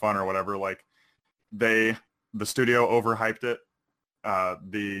game and have fun or whatever. Like the studio overhyped it.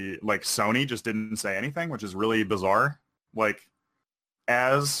 Sony just didn't say anything, which is really bizarre. Like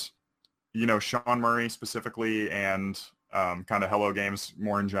as, Sean Murray specifically and kind of Hello Games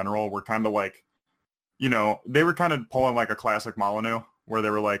more in general were kind of like, they were kind of pulling like a classic Molyneux where they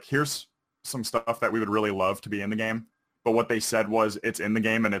were like, here's some stuff that we would really love to be in the game. But what they said was it's in the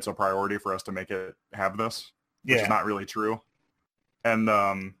game and it's a priority for us to make it have this, which is not really true. And,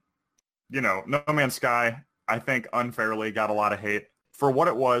 No Man's Sky, I think unfairly got a lot of hate for what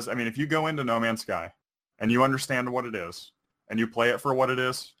it was. I mean, if you go into No Man's Sky and you understand what it is and you play it for what it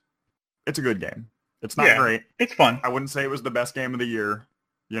is, it's a good game. It's not great. It's fun. I wouldn't say it was the best game of the year,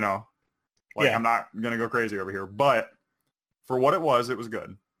 I'm not going to go crazy over here. But for what it was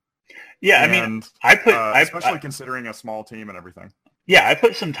good. Yeah, and, I mean, especially considering a small team and everything. Yeah, I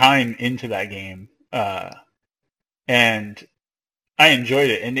put some time into that game, and I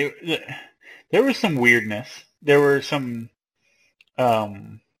enjoyed it. And there was some weirdness. There were some,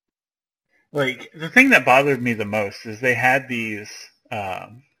 the thing that bothered me the most is they had these,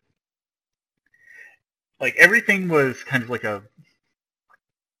 everything was kind of like a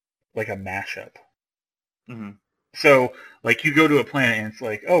mashup. Mm-hmm. So, you go to a planet and it's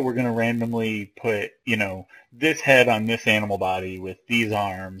like, oh, we're going to randomly put, this head on this animal body with these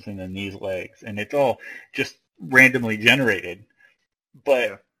arms and then these legs. And it's all just randomly generated.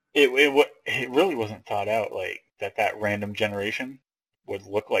 But it really wasn't thought out, that random generation would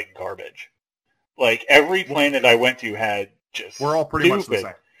look like garbage. Like, every planet I went to had just we're all pretty much the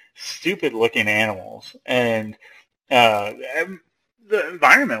same. Stupid-looking animals. And the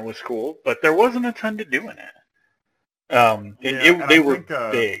environment was cool, but there wasn't a ton to do in it. They were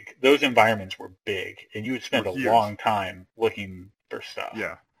big. Those environments were big, and you would spend a long time looking for stuff.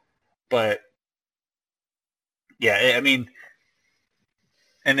 Yeah. But, yeah, I mean,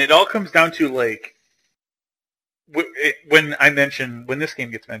 and it all comes down to, when this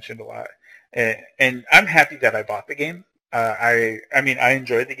game gets mentioned a lot, and I'm happy that I bought the game. I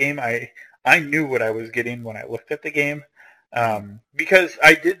enjoyed the game. I knew what I was getting when I looked at the game. Because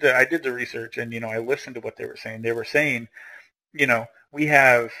I did the research and, I listened to what they were saying. They were saying, we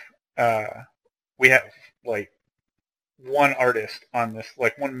have one artist on this,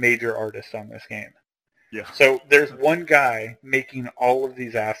 one major artist on this game. Yeah. So there's one guy making all of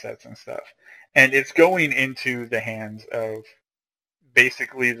these assets and stuff, and it's going into the hands of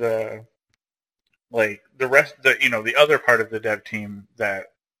basically the other part of the dev team that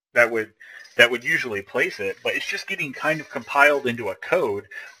would usually place it, but it's just getting kind of compiled into a code,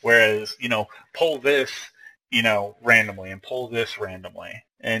 whereas, pull this, randomly and pull this randomly.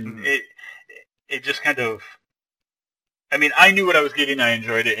 And it just kind of, I knew what I was getting, I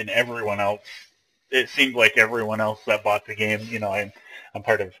enjoyed it, and it seemed like everyone else that bought the game, I'm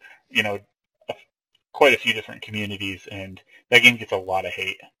part of, quite a few different communities, and that game gets a lot of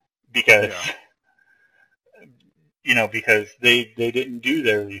hate because... Yeah. Because they didn't do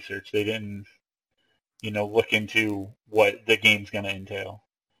their research. They didn't, look into what the game's going to entail.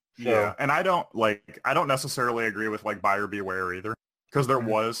 So, yeah, and I don't necessarily agree with buyer beware either, because there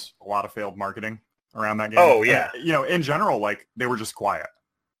was a lot of failed marketing around that game. Oh yeah. And, in general, they were just quiet.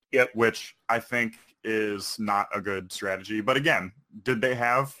 Yep. Which I think is not a good strategy. But again, did they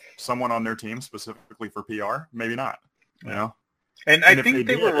have someone on their team specifically for PR? Maybe not. And I think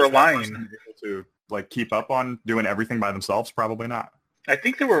they were relying to keep up on doing everything by themselves. Probably not. I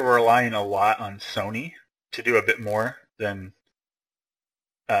think they were relying a lot on Sony to do a bit more than.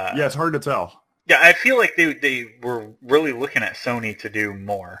 Yeah, it's hard to tell. Yeah, I feel like they were really looking at Sony to do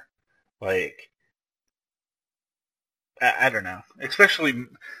more. I don't know, especially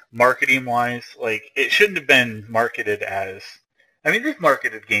marketing wise. It shouldn't have been marketed as. They've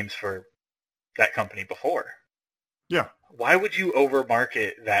marketed games for that company before. Yeah. why would you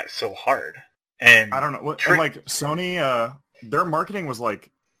overmarket that so hard? And I don't know. And like Sony, their marketing was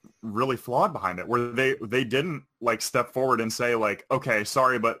like really flawed behind it, where they didn't like step forward and say like, okay,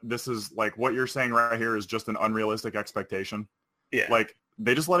 sorry, but this is like what you're saying right here is just an unrealistic expectation. Yeah. Like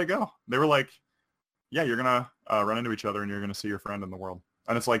they just let it go. They were like, yeah, you're gonna run into each other and you're gonna see your friend in the world,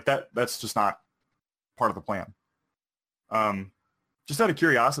 and it's like that's just not part of the plan. Just out of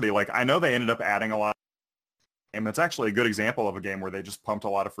curiosity, like I know they ended up adding a lot, and it's actually a good example of a game where they just pumped a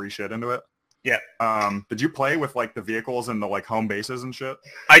lot of free shit into it. Yeah. Did you play with like the vehicles and the like home bases and shit?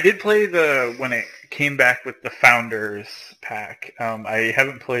 I did play when it came back with the Founders pack. I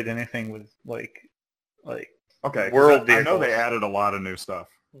haven't played anything with like Okay, world vehicles. I know they added a lot of new stuff.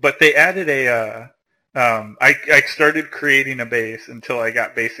 But they added I started creating a base until I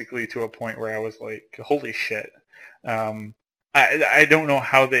got basically to a point where I was like, holy shit. I don't know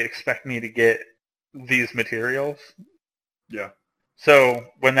how they expect me to get these materials. Yeah. So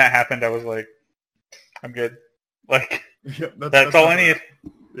when that happened, I was like, I'm good. Like, yeah, that's all I need.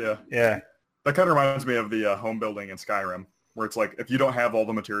 Yeah. Yeah. That kind of reminds me of the home building in Skyrim, where it's like, if you don't have all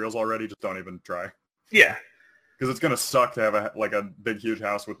the materials already, just don't even try. Yeah. Because it's going to suck to have a big, huge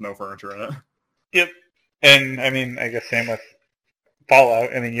house with no furniture in it. Yep. And, I mean, I guess same with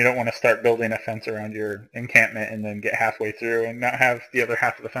Fallout. I mean, you don't want to start building a fence around your encampment and then get halfway through and not have the other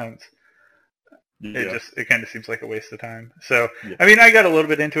half of the fence. Yeah. It kind of seems like a waste of time. So, yeah. I mean, I got a little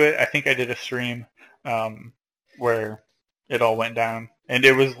bit into it. I think I did a stream where it all went down. And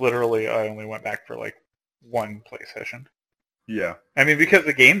it was literally, I only went back for like one play session. Yeah. I mean, because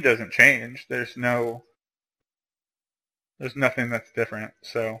the game doesn't change. There's nothing that's different.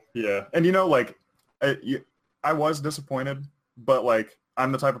 So. Yeah. And, you know, like, I was disappointed, but, like,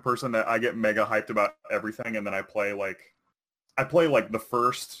 I'm the type of person that I get mega hyped about everything, and then I play the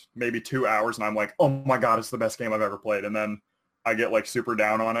first maybe 2 hours, and I'm like, oh my god, it's the best game I've ever played. And then I get like super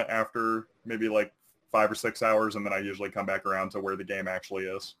down on it after maybe like 5 or 6 hours, and then I usually come back around to where the game actually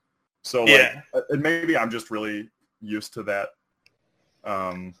is. So like, and maybe I'm just really used to that,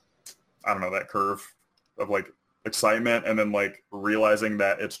 I don't know, that curve of like excitement, and then like realizing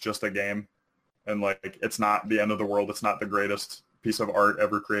that it's just a game, and like it's not the end of the world. It's not the greatest piece of art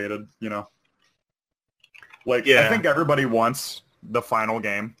ever created, you know? Like, I think everybody wants the final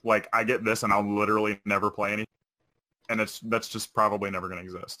game. Like, I get this, and I'll literally never play anything. And that's just probably never going to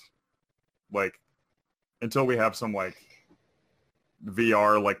exist. Like, until we have some, like,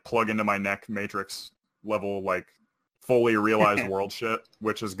 VR, like, plug into my neck Matrix level, like, fully realized world shit,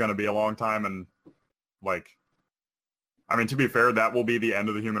 which is going to be a long time. And, like, I mean, to be fair, that will be the end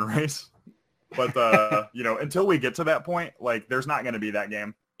of the human race. But, you know, until we get to that point, like, there's not going to be that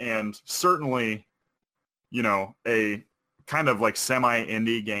game. And certainly, you know, a kind of like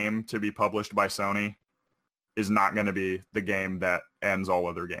semi-indie game to be published by Sony is not going to be the game that ends all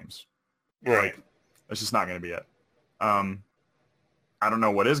other games. Right. Like, it's just not going to be it. I don't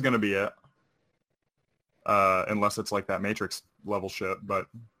know what is going to be it, unless it's like that Matrix level shit, but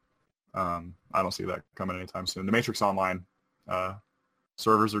I don't see that coming anytime soon. The Matrix Online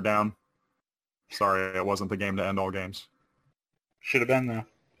servers are down. Sorry, it wasn't the game to end all games. Should have been, though.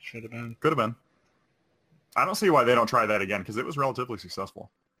 Should have been. Could have been. I don't see why they don't try that again, because it was relatively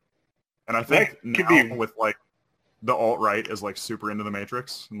successful. And I think now with like the alt-right is like super into the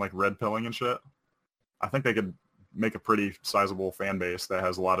Matrix and like red pilling and shit, I think they could make a pretty sizable fan base that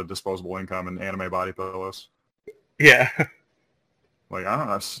has a lot of disposable income and anime body pillows. Yeah. Like, I don't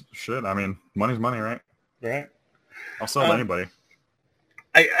know, shit. I mean, money's money, right? Right. I'll sell to anybody.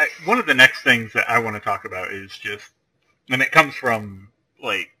 One of the next things that I want to talk about is just, and it comes from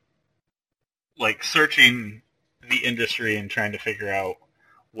like searching the industry and trying to figure out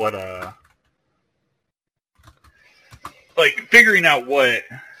what figuring out what's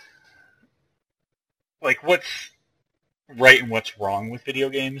right and what's wrong with video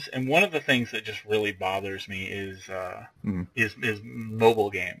games. And one of the things that just really bothers me is mobile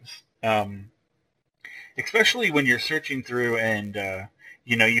games, especially when you're searching through and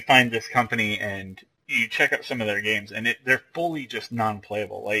you know, you find this company and you check out some of their games and they're fully just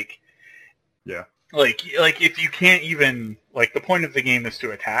non-playable. Like, yeah. Like if you can't even, like, the point of the game is to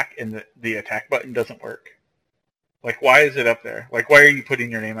attack, and the attack button doesn't work. Like, why is it up there? Like, why are you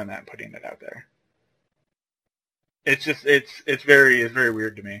putting your name on that and putting it out there? It's just, it's very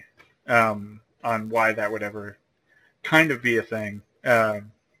weird to me, on why that would ever kind of be a thing. But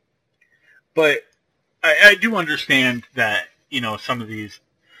I do understand that, you know, some of these,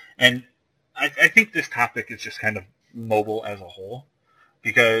 and I think this topic is just kind of mobile as a whole,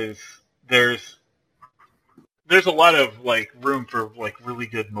 because there's a lot of like room for like really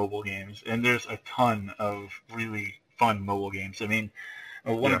good mobile games, and there's a ton of really fun mobile games. I mean,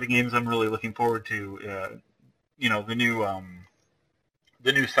 one of the games I'm really looking forward to, the new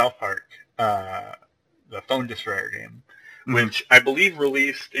South Park, the Phone Destroyer game, which I believe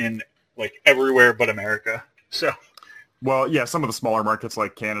released in like everywhere but America. So, well, yeah, some of the smaller markets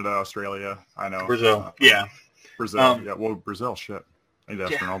like Canada, Australia, I know. Brazil, Brazil, yeah. Well, Brazil, shit. I need to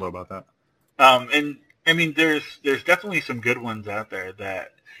ask Ronaldo about that. And I mean, there's definitely some good ones out there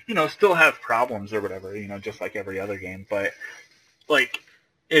that still have problems or whatever, just like every other game. But like,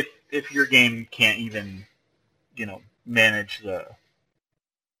 if your game can't even manage the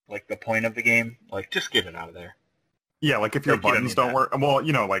point of the game, like just get it out of there. Yeah, like if your buttons don't work, well,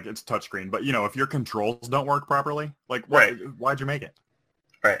 like it's touchscreen, but if your controls don't work properly, like why'd you make it?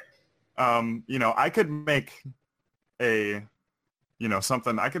 Right. I could make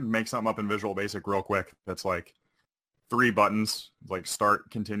something up in Visual Basic real quick that's like 3 buttons, like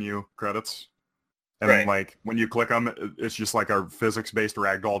start, continue, credits. And then like when you click them, it's just like a physics-based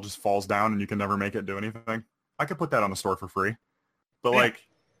ragdoll just falls down and you can never make it do anything. I could put that on the store for free. But like,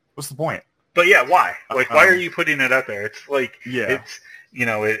 what's the point? But yeah, why? Like, why are you putting it out there? It's like, it's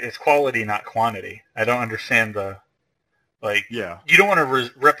it's quality, not quantity. I don't understand the, like, you don't want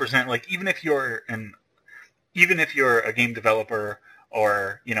to represent, like, even if you're a game developer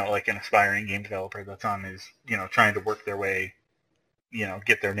or, like an aspiring game developer that's on is, trying to work their way,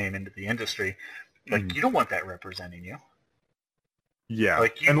 get their name into the industry, like, you don't want that representing you. Yeah.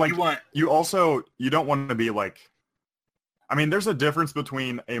 Like, you don't want to be like, I mean, there's a difference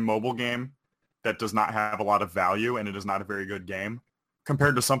between a mobile game that does not have a lot of value and it is not a very good game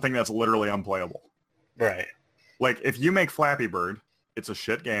compared to something that's literally unplayable. Right. Like, if you make Flappy Bird, it's a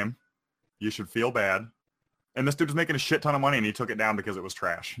shit game. You should feel bad. And this dude was making a shit ton of money and he took it down because it was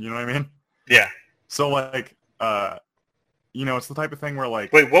trash. You know what I mean? Yeah. So, like, it's the type of thing where,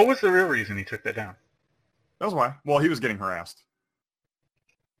 like... Wait, what was the real reason he took that down? That was why. Well, he was getting harassed.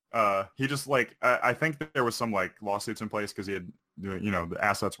 He just, like, I think that there was some, like, lawsuits in place because he had, the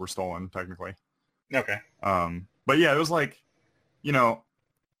assets were stolen, technically. Okay. But yeah, it was like,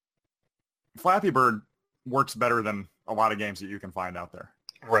 Flappy Bird works better than a lot of games that you can find out there.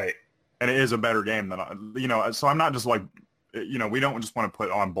 Right. And it is a better game than, so I'm not just like, we don't just want to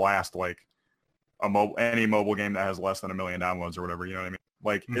put on blast, like, any mobile game that has less than 1 million downloads or whatever, you know what I mean?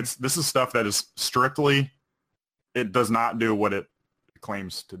 Like, this is stuff that is strictly, it does not do what it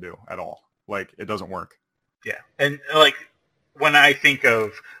claims to do at all. Like, it doesn't work. Yeah. And, like, when I think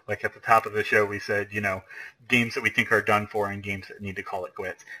of, like, at the top of the show, we said, games that we think are done for and games that need to call it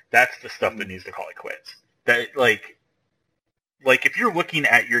quits. That's the stuff that needs to call it quits. That, like, if you're looking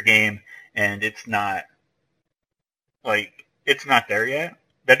at your game and it's not, like, it's not there yet,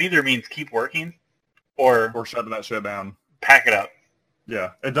 that either means keep working or shut that shit down. Pack it up.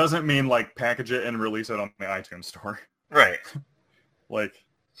 Yeah. It doesn't mean, like, package it and release it on the iTunes store. Right. Like,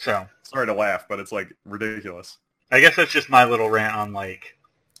 so sorry to laugh, but it's, like, ridiculous. I guess that's just my little rant on, like,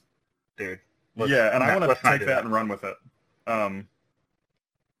 dude. Yeah, and I want to take that and run with it.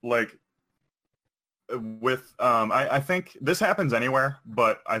 Like, with, I think this happens anywhere,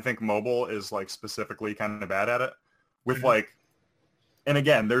 but I think mobile is, like, specifically kind of bad at it. With, like, and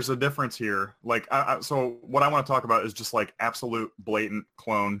again, there's a difference here. Like, so what I want to talk about is just, like, absolute blatant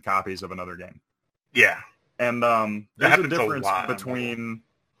clone copies of another game. Yeah. And there's a difference between,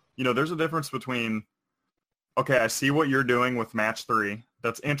 there's a difference between, okay, I see what you're doing with Match 3.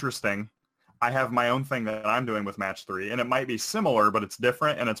 That's interesting. I have my own thing that I'm doing with Match 3, and it might be similar, but it's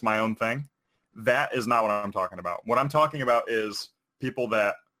different, and it's my own thing. That is not what I'm talking about. What I'm talking about is people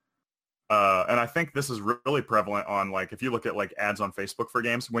that, and I think this is really prevalent on, like, if you look at, like, ads on Facebook for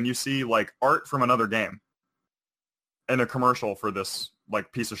games, when you see, like, art from another game and a commercial for this,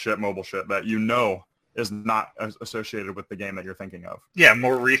 like, piece of shit mobile shit that is not associated with the game that you're thinking of. Yeah,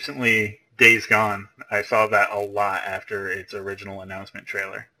 more recently, Days Gone. I saw that a lot after its original announcement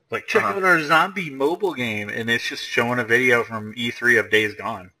trailer. Like, check out our zombie mobile game, and it's just showing a video from E3 of Days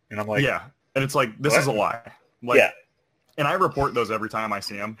Gone. And I'm like... Yeah, and it's like, this is a lie. Like, yeah. And I report those every time I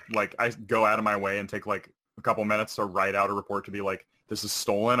see them. Like, I go out of my way and take, like, a couple minutes to write out a report to be like, this is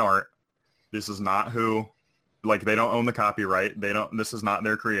stolen art. This is not who... Like, they don't own the copyright. This is not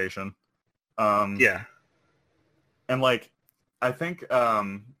their creation. Yeah. And, like, I think,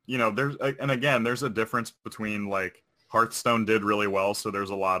 there's a difference between, like, Hearthstone did really well, so there's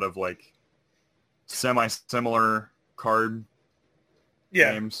a lot of, like, semi-similar card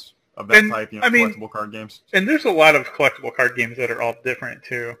games of that type, collectible card games. And there's a lot of collectible card games that are all different,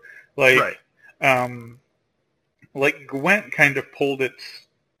 too. Like, like, Gwent kind of pulled its,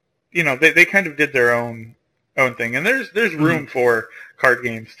 they kind of did their own thing. And there's room for card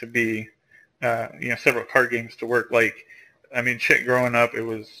games to be several card games to work. Like, I mean, shit, growing up, it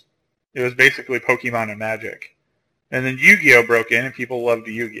was basically Pokemon and Magic. And then Yu-Gi-Oh broke in, and people loved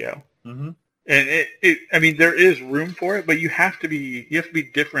Yu-Gi-Oh. Mm-hmm. And I mean, there is room for it, but you have to be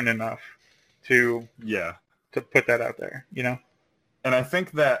different enough to put that out there, And I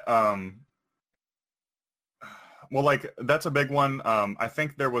think that, well, like, that's a big one. I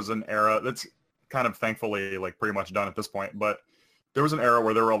think there was an era that's kind of thankfully, like, pretty much done at this point, but there was an era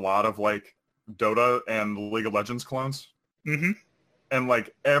where there were a lot of, like, Dota and League of Legends clones. Mm-hmm. And,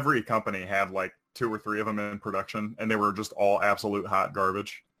 like, every company had, like, 2 or 3 of them in production, and they were just all absolute hot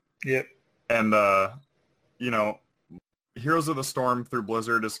garbage. Yep. And, Heroes of the Storm through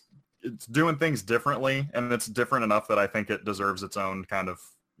Blizzard it's doing things differently, and it's different enough that I think it deserves its own kind of,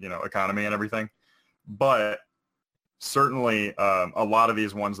 economy and everything. But certainly a lot of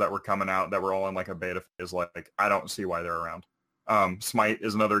these ones that were coming out that were all in like a beta phase, like I don't see why they're around. Smite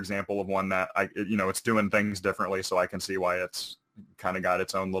is another example of one that it's doing things differently, so I can see why it's kind of got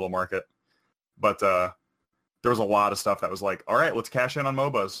its own little market. But there was a lot of stuff that was like, all right, let's cash in on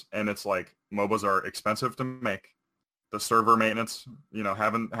MOBAs, and it's like MOBAs are expensive to make. The server maintenance,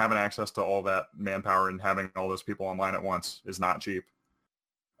 having access to all that manpower and having all those people online at once is not cheap.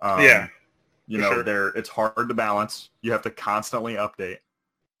 Sure. It's hard to balance. You have to constantly update.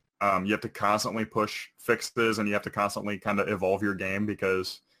 You have to constantly push fixes, and you have to constantly kind of evolve your game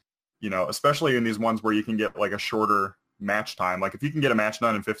because, especially in these ones where you can get like a shorter match time. Like if you can get a match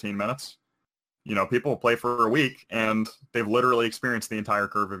done in 15 minutes, people play for a week and they've literally experienced the entire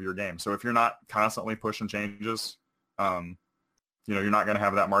curve of your game. So if you're not constantly pushing changes, you're not going to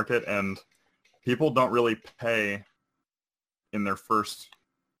have that market, and people don't really pay in their first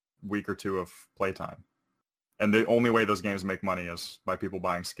week or two of playtime. And the only way those games make money is by people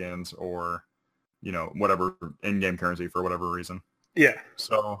buying skins or, whatever in-game currency for whatever reason. Yeah.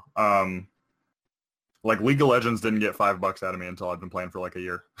 So, like League of Legends didn't get $5 out of me until I'd been playing for like a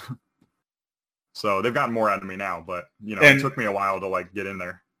year. So they've gotten more out of me now, but it took me a while to like get in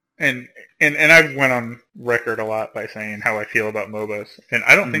there. And I've went on record a lot by saying how I feel about MOBAs. And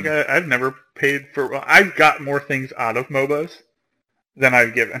I don't think I've never paid for... Well, I've got more things out of MOBAs than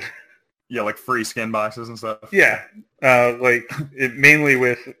I've given. Yeah, like free skin boxes and stuff. Yeah. Mainly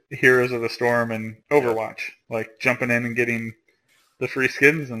with Heroes of the Storm and Overwatch. Yeah. Like jumping in and getting the free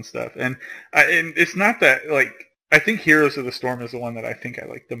skins and stuff. And it's not that... Like, I think Heroes of the Storm is the one that I think I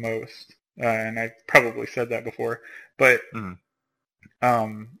like the most. And I've probably said that before. But...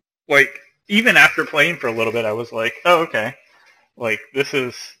 like, even after playing for a little bit, I was like, oh, okay. Like, this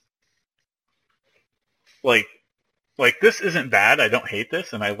is... Like, this isn't bad. I don't hate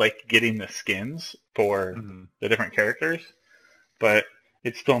this, and I like getting the skins for the different characters. But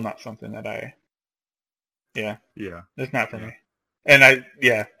it's still not something that I... Yeah. It's not for me. And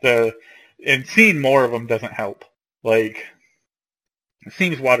and seeing more of them doesn't help. Like, it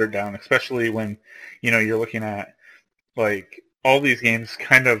seems watered down, especially when, you're looking at, like, all these games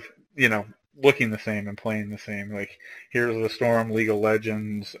kind of, looking the same and playing the same. Like Heroes of the Storm, League of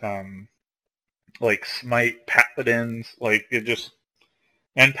Legends, like Smite, Paladins, like it just...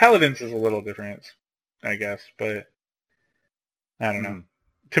 And Paladins is a little different, I guess, but I don't know.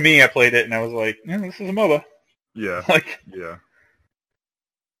 To me, I played it and I was like, yeah, this is a MOBA. Yeah. Yeah.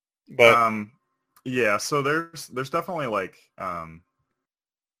 But yeah, so there's definitely like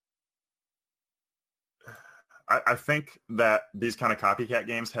I think that these kind of copycat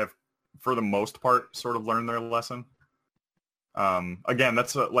games have, for the most part, sort of learned their lesson. Again,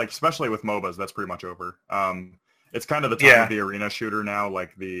 that's like, especially with MOBAs, that's pretty much over. It's kind of the time of the arena shooter now,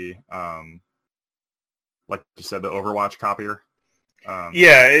 like the, like you said, the Overwatch copier.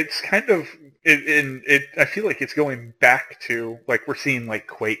 It's kind of, I feel like it's going back to, like, we're seeing like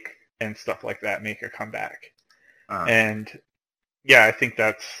Quake and stuff like that make a comeback. And yeah, I think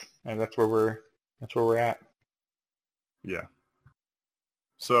that's where we're at. Yeah.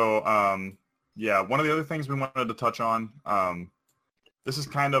 So, one of the other things we wanted to touch on, this is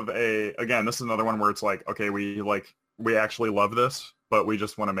kind of this is another one where it's like, okay, we actually love this, but we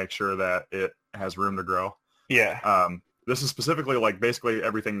just want to make sure that it has room to grow. Yeah. This is specifically like basically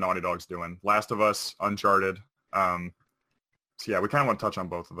everything Naughty Dog's doing. Last of Us, Uncharted. So yeah, we kind of want to touch on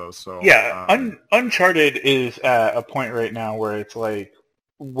both of those. So yeah, Uncharted is at a point right now where it's like,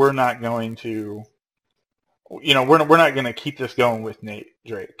 we're not going to... we're not going to keep this going with Nate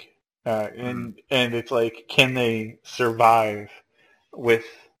Drake, and it's like, can they survive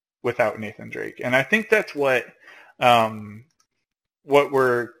without Nathan Drake? And I think that's what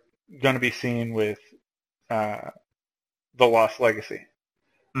we're going to be seeing with The Lost Legacy.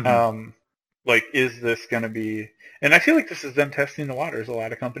 like, is this going to be, and I feel like this is them testing the waters. A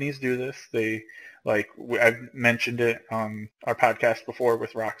lot of companies do this. They, like, I've mentioned it on our podcast before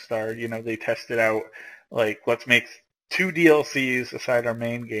with Rockstar, you know, they tested out, like, let's make 2 DLCs aside our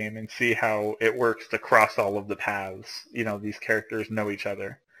main game and see how it works to cross all of the paths. You know, these characters know each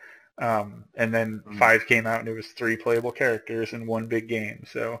other. And then 5 came out and it was 3 playable characters in one big game.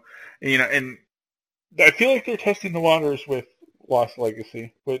 So, you know, and I feel like they're testing the waters with Lost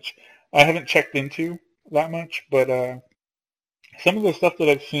Legacy, which I haven't checked into that much, but some of the stuff that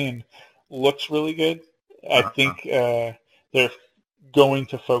I've seen looks really good. I think they're going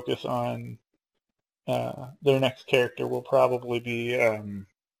to focus on their next character will probably be a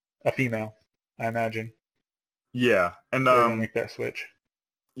female, I imagine. Yeah, and they're gonna make that switch.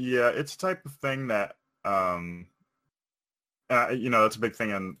 Yeah, it's a type of thing that you know, that's a big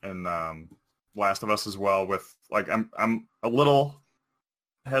thing in Last of Us as well. With like, I'm a little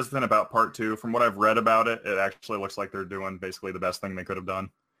hesitant about part 2. From what I've read about it, it actually looks like they're doing basically the best thing they could have done.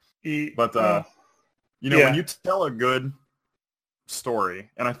 But you know, when you tell a good story,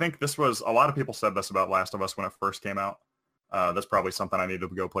 and I think this was, a lot of people said this about Last of Us when it first came out. That's probably something I need to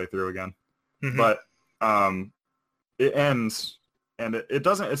go play through again. Mm-hmm. But it ends, and it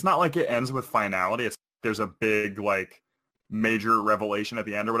doesn't, it's not like it ends with finality. It's, there's a big, like, major revelation at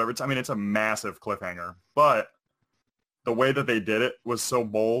the end or whatever. I mean, it's a massive cliffhanger, but the way that they did it was so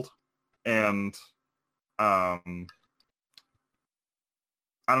bold, and I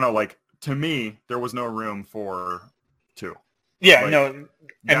don't know, like, to me, there was no room for 2. Yeah, like, no,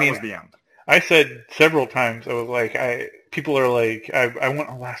 that was the end. I said several times, I was like, people are like, I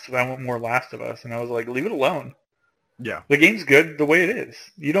want more Last of Us, and I was like, leave it alone. Yeah. The game's good the way it is.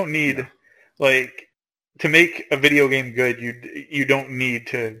 You don't need, like, to make a video game good, you don't need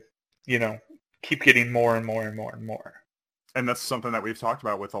to, you know, keep getting more and more and more and more. And that's something that we've talked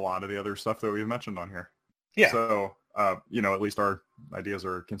about with a lot of the other stuff that we've mentioned on here. Yeah. So, you know, at least our ideas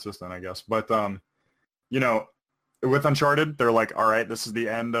are consistent, I guess. But, you know, with Uncharted, they're like, all right, this is the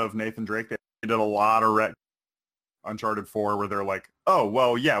end of Nathan Drake. They did a lot of Uncharted 4 where they're like, oh,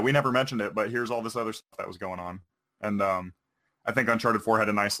 well, yeah, we never mentioned it, but here's all this other stuff that was going on. And I think Uncharted 4 had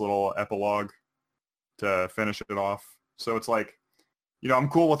a nice little epilogue to finish it off. So it's like, you know, I'm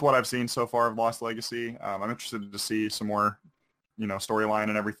cool with what I've seen so far of Lost Legacy. I'm interested to see some more, you know, storyline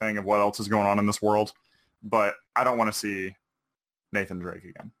and everything of what else is going on in this world. But I don't want to see Nathan Drake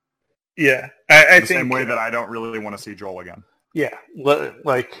again. Yeah, I think the same way that I don't really want to see Joel again. Yeah,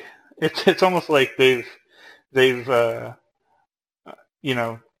 like it's almost like they've you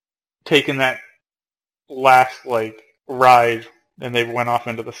know, taken that last, like, ride and they went off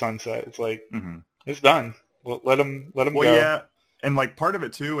into the sunset. It's like, it's done. Let them go. Well, yeah, and like part of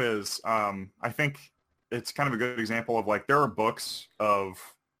it too is I think it's kind of a good example of, like, there are books of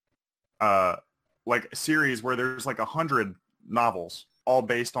like a series where there's like 100 novels all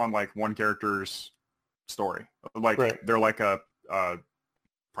based on, like, one character's story. Like, they're like a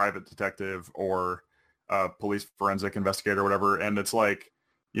private detective or a police forensic investigator or whatever, and it's like,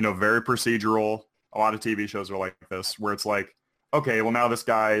 you know, very procedural. A lot of TV shows are like this, where it's like, okay, well, now this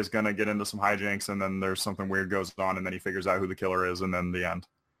guy is going to get into some hijinks, and then there's something weird goes on, and then he figures out who the killer is, and then the end.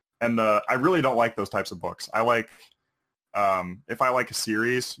 And I really don't like those types of books. I like, if I like a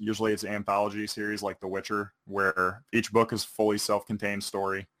series, usually it's an anthology series like The Witcher, where each book is fully self-contained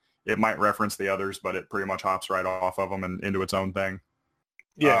story. It might reference the others, but it pretty much hops right off of them and into its own thing.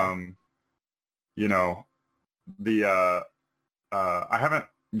 Yeah. You know, I haven't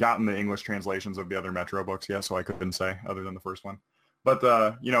gotten the English translations of the other Metro books yet, so I couldn't say other than the first one. But,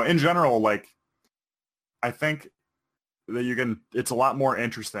 you know, in general, like, I think that it's a lot more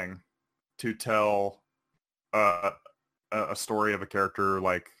interesting to tell a story of a character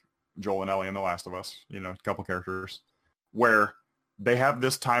like Joel and Ellie in The Last of Us, you know, a couple characters, where they have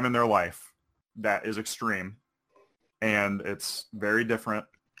this time in their life that is extreme, and it's very different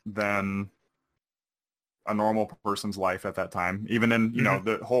than a normal person's life at that time. Even in, you know,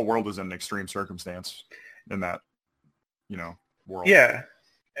 the whole world is in an extreme circumstance in that, you know, world. Yeah.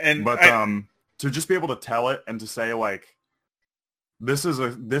 But to just be able to tell it and to say, like, this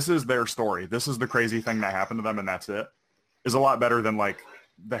is their story, this is the crazy thing that happened to them, and that's it, is a lot better than, like,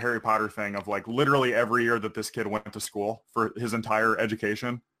 the Harry Potter thing of, like, literally every year that this kid went to school for his entire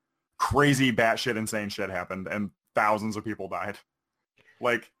education, crazy batshit insane shit happened and thousands of people died.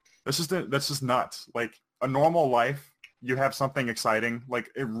 Like, that's just nuts. Like, a normal life, you have something exciting,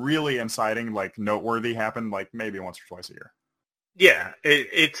 like, it really inciting, like, noteworthy happened, like, maybe once or twice a year. Yeah,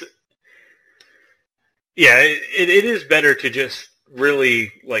 it is better to just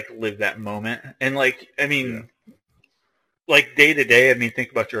really, like, live that moment. And, like, I mean, like, day to day, I mean,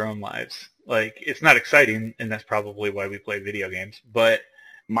 think about your own lives. Like, it's not exciting, and that's probably why we play video games. But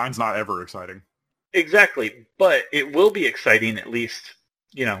Mine's not ever exciting. exactly, but it will be exciting at least,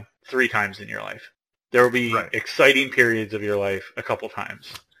 3 times in your life. There will be Right. exciting periods of your life a couple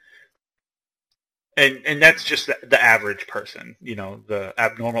times. And that's just the average person. The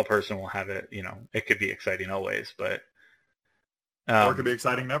abnormal person will have it, it could be exciting always, but Or it could be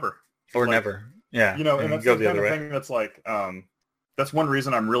exciting never. or Like, never. Yeah. and that's go the the kind other of way. thing that's like, that's one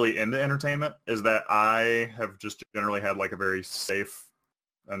reason I'm really into entertainment is that I have just generally had like a very safe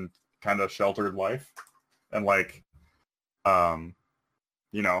and kind of sheltered life. And like, I'll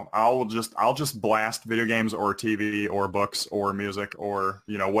just blast video games or TV or books or music or,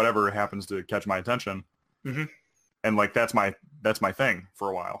 whatever happens to catch my attention. Mm-hmm. And like, that's my thing for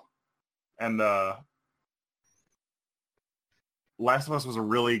a while. And, Last of Us was a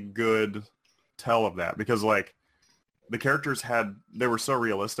really good tell of that because like the characters they were so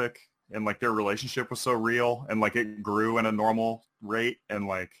realistic and like their relationship was so real and like it grew in a normal rate and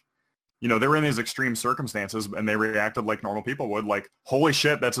like, they were in these extreme circumstances and they reacted like normal people would, like, holy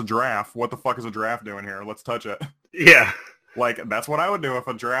shit, that's a giraffe. What the fuck is a giraffe doing here? Let's touch it. Yeah. Like, that's what I would do if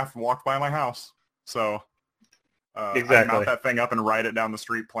a giraffe walked by my house. So Exactly. I'd mount that thing up and ride it down the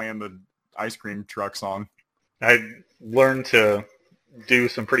street playing the ice cream truck song. I learned to do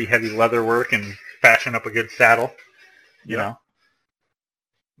some pretty heavy leather work and fashion up a good saddle, you know.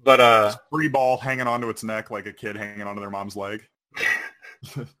 But free ball hanging onto its neck like a kid hanging onto their mom's leg.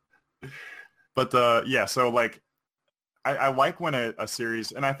 But so like I like when a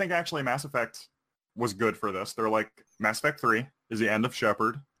series, and I think actually Mass Effect was good for this. They're like, Mass Effect 3 is the end of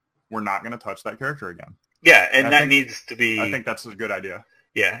Shepard. We're not going to touch that character again. Yeah, and that needs to be... I think that's a good idea.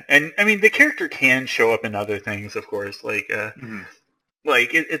 Yeah, and I mean, the character can show up in other things, of course. Like,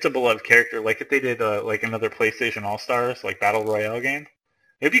 like it's a beloved character. Like, if they did like another PlayStation All-Stars, like Battle Royale game,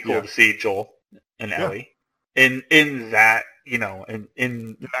 it'd be cool to see Joel and Ellie in that,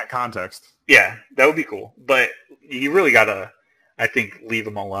 in that context. Yeah, that would be cool. But you really gotta, I think, leave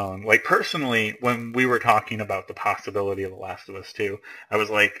them alone. Like, personally, when we were talking about the possibility of The Last of Us 2, I was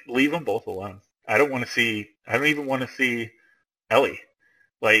like, leave them both alone. I don't even want to see Ellie.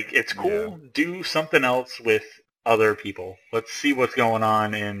 Like, it's cool. Yeah. Do something else with other people. Let's see what's going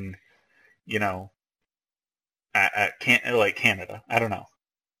on in, at Canada. I don't know.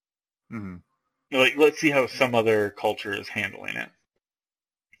 Mm-hmm. Like, let's see how some other culture is handling it.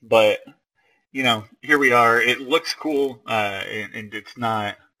 But, here we are. It looks cool, and it's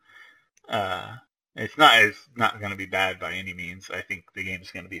not going to be bad by any means. I think the game's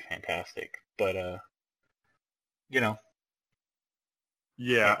going to be fantastic. But,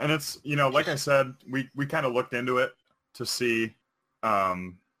 Yeah, and it's, like I said, we kind of looked into it to see,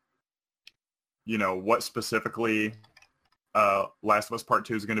 what specifically Last of Us Part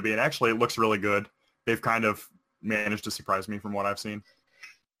 2 is going to be. And actually, it looks really good. They've kind of managed to surprise me from what I've seen.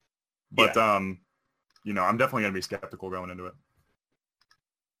 But, I'm definitely going to be skeptical going into it.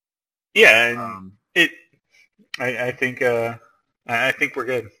 Yeah, and I think we're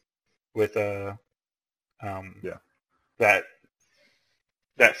good with,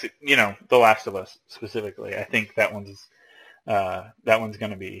 that's The Last of Us specifically. I think that one's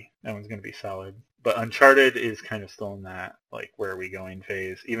gonna be solid. But Uncharted is kind of still in that, like, where are we going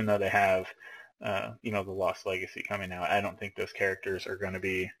phase. Even though they have the Lost Legacy coming out, I don't think those characters are going to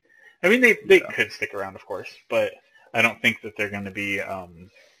be. I mean, they could stick around, of course, but I don't think that they're going to be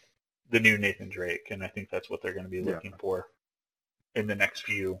the new Nathan Drake, and I think that's what they're going to be looking for in the next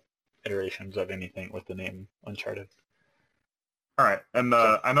few iterations of anything with the name Uncharted. All right, and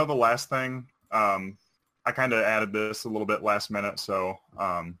I know the last thing, I kind of added this a little bit last minute, so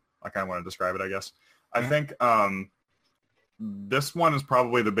I kind of want to describe it, I guess. I think this one is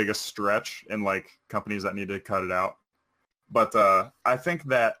probably the biggest stretch in, like, companies that need to cut it out. But I think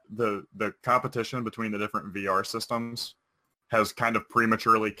that the competition between the different VR systems has kind of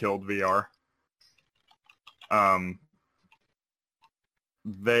prematurely killed VR.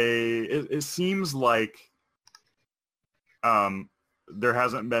 It seems like there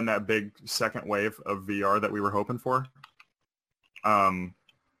hasn't been that big second wave of VR that we were hoping for. Yeah.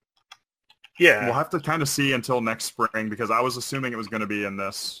 We'll have to kind of see until next spring, because I was assuming it was going to be in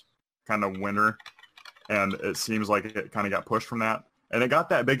this kind of winter, and it seems like it kind of got pushed from that. And it got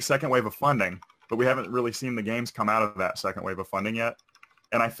that big second wave of funding, but we haven't really seen the games come out of that second wave of funding yet.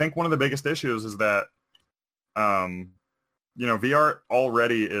 And I think one of the biggest issues is that, VR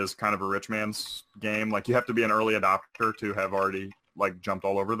already is kind of a rich man's game. Like, you have to be an early adopter to have already, like, jumped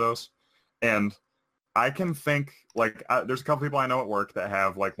all over those. And I can think, like, there's a couple people I know at work that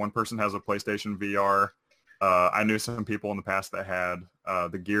have, like, one person has a PlayStation VR, I knew some people in the past that had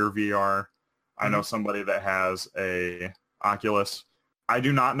the Gear VR. I know somebody that has a Oculus. I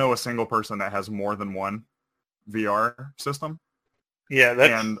do not know a single person that has more than one VR system. Yeah,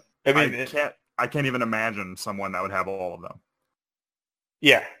 that's. And I mean, I can't even imagine someone that would have all of them.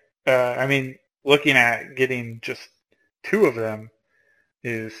 yeah. I mean, looking at getting just 2 of them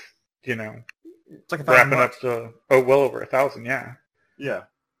is, It's like wrapping $1,000. up to well over 1,000. Yeah. Yeah.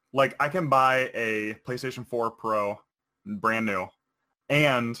 Like I can buy a PlayStation 4 Pro brand new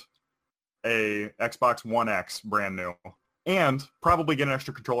and a Xbox One X brand new and probably get an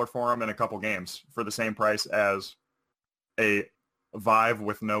extra controller for them and a couple games for the same price as a Vive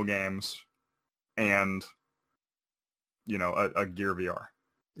with no games and, a Gear VR.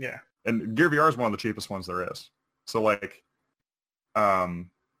 Yeah. And Gear VR is one of the cheapest ones there is. So like, I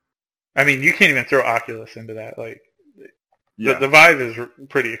mean, you can't even throw Oculus into that. Like, yeah. the Vive is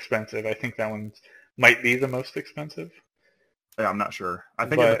pretty expensive. I think that one might be the most expensive. Yeah, I'm not sure. I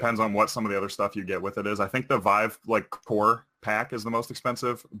think it depends on what some of the other stuff you get with it is. I think the Vive core pack is the most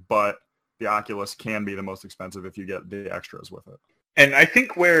expensive, but the Oculus can be the most expensive if you get the extras with it. And I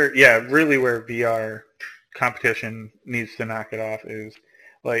think where VR competition needs to knock it off is,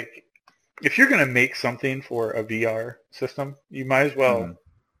 like, if you're going to make something for a VR system, you might as well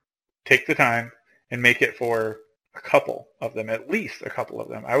take the time and make it for a couple of them, at least a couple of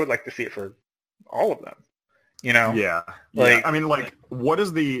them. I would like to see it for all of them. Yeah. I mean, what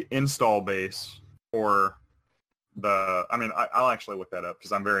is the install base for I'll actually look that up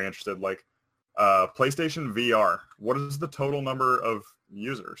because I'm very interested. Like, PlayStation VR, what is the total number of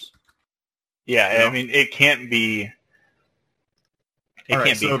users? Yeah, I mean, it can't be. It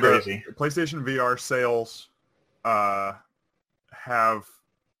can't be crazy. The PlayStation VR sales have.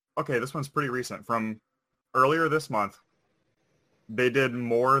 Okay, this one's pretty recent. From earlier this month, they did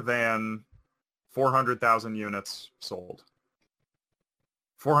more than 400,000 units sold.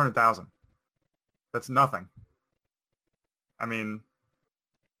 400,000. That's nothing. I mean,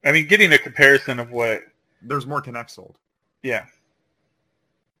 getting a comparison of what... There's more Kinect sold. Yeah.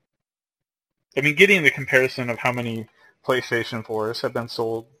 I mean, getting the comparison of how many PlayStation 4s have been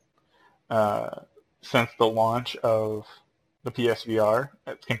sold since the launch of the PSVR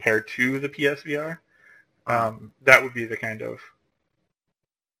compared to the PSVR, that would be the kind of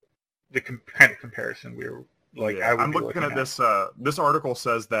comparison we were like. Yeah, I'm looking at this. This article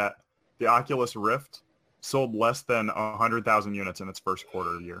says that the Oculus Rift sold less than 100,000 units in its first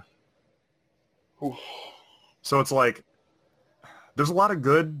quarter of the year. Oof. So it's like there's a lot of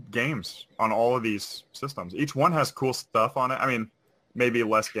good games on all of these systems. Each one has cool stuff on it. I mean, maybe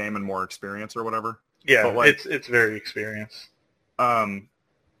less game and more experience or whatever. Yeah, but it's very experience.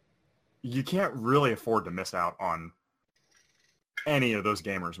 You can't really afford to miss out on any of those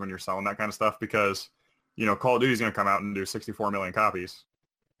gamers when you're selling that kind of stuff because, Call of Duty is going to come out and do 64 million copies.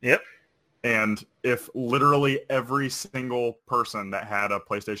 Yep. And if literally every single person that had a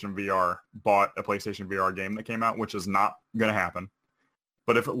PlayStation VR bought a PlayStation VR game that came out, which is not going to happen,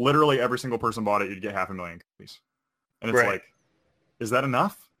 but if literally every single person bought it, you'd get 500,000 copies. And it's like, is that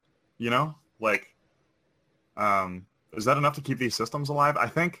enough? Is that enough to keep these systems alive? I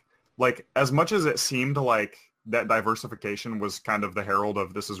think, as much as it seemed like that diversification was kind of the herald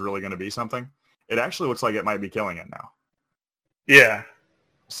of this is really going to be something, it actually looks like it might be killing it now. Yeah.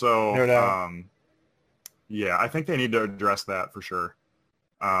 So, no doubt. Yeah, I think they need to address that for sure.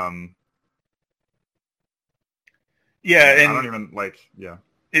 Yeah, and I don't even yeah.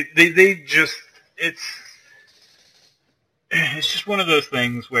 It's just one of those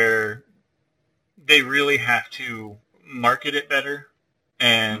things where they really have to market it better,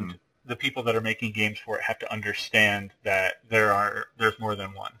 and the people that are making games for it have to understand that there's more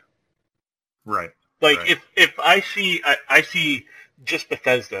than one. Right. If I see just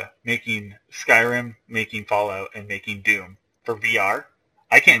Bethesda making Skyrim, making Fallout, and making Doom for VR,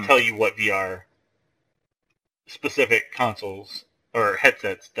 I can't tell you what VR specific consoles or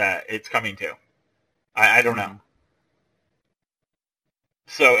headsets that it's coming to. I don't know.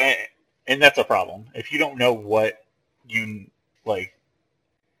 So, and that's a problem. If you don't know what you like,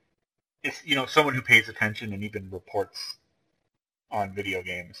 it's someone who pays attention and even reports on video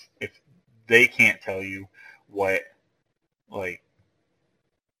games. If they can't tell you what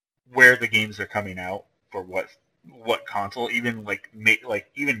where the games are coming out for what console, even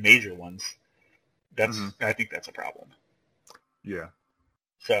even major ones, that's I think that's a problem. Yeah.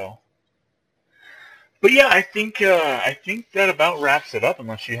 So, but yeah, I think that about wraps it up.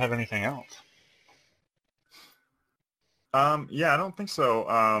 Unless you have anything else. Yeah, I don't think so.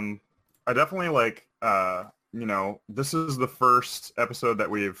 I definitely this is the first episode that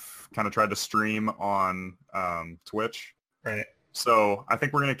we've kind of tried to stream on Twitch. Right. So I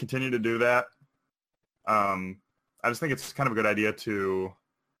think we're going to continue to do that. I just think it's kind of a good idea to,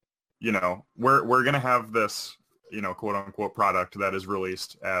 we're going to have this, quote unquote product that is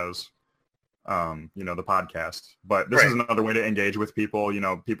released as, the podcast. But this is another way to engage with people.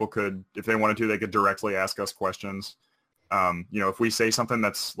 People could, if they wanted to, they could directly ask us questions. If we say something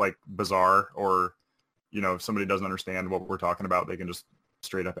that's like bizarre or, if somebody doesn't understand what we're talking about, they can just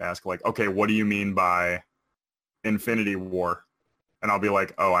straight up ask like, okay, what do you mean by Infinity War? And I'll be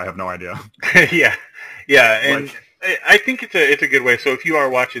like, oh, I have no idea. Yeah. And I think it's a good way. So if you are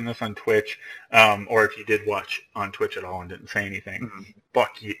watching this on Twitch, or if you did watch on Twitch at all and didn't say anything,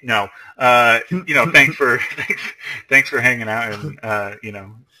 fuck you. No. Thanks for hanging out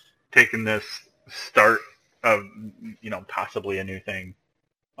and, taking this start of, possibly a new thing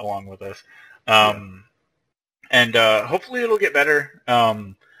along with us. And hopefully it'll get better.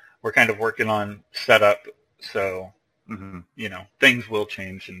 We're kind of working on setup, so things will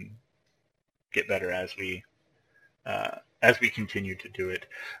change and get better as we continue to do it.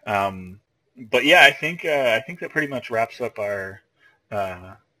 But yeah, I think that pretty much wraps up our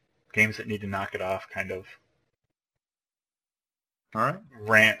games that need to knock it off kind of. All right.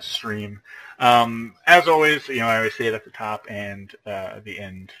 Rant stream. As always, I always say it at the top and the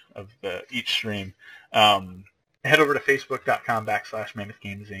end of each stream. Head over to facebook.com/Mammoth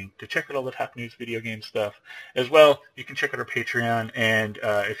Games Inc. to check out all the top news video game stuff. As well, you can check out our Patreon, and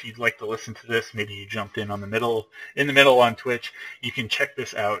if you'd like to listen to this, maybe you jumped in the middle on Twitch, you can check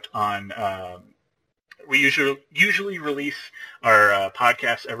this out on. We usually release our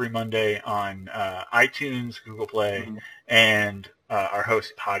podcasts every Monday on iTunes, Google Play, and our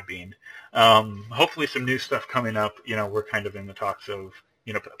host Podbean. Hopefully, some new stuff coming up. We're kind of in the talks of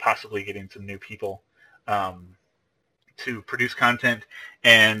possibly getting some new people to produce content,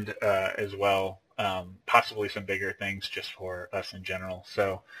 and as well possibly some bigger things just for us in general.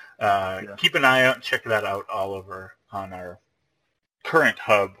 So keep an eye out and check that out all over on our current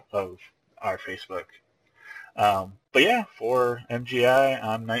hub of our Facebook. But yeah, for MGI,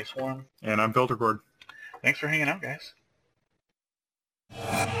 I'm Night Swarm. And I'm Filter Cord. Thanks for hanging out, guys.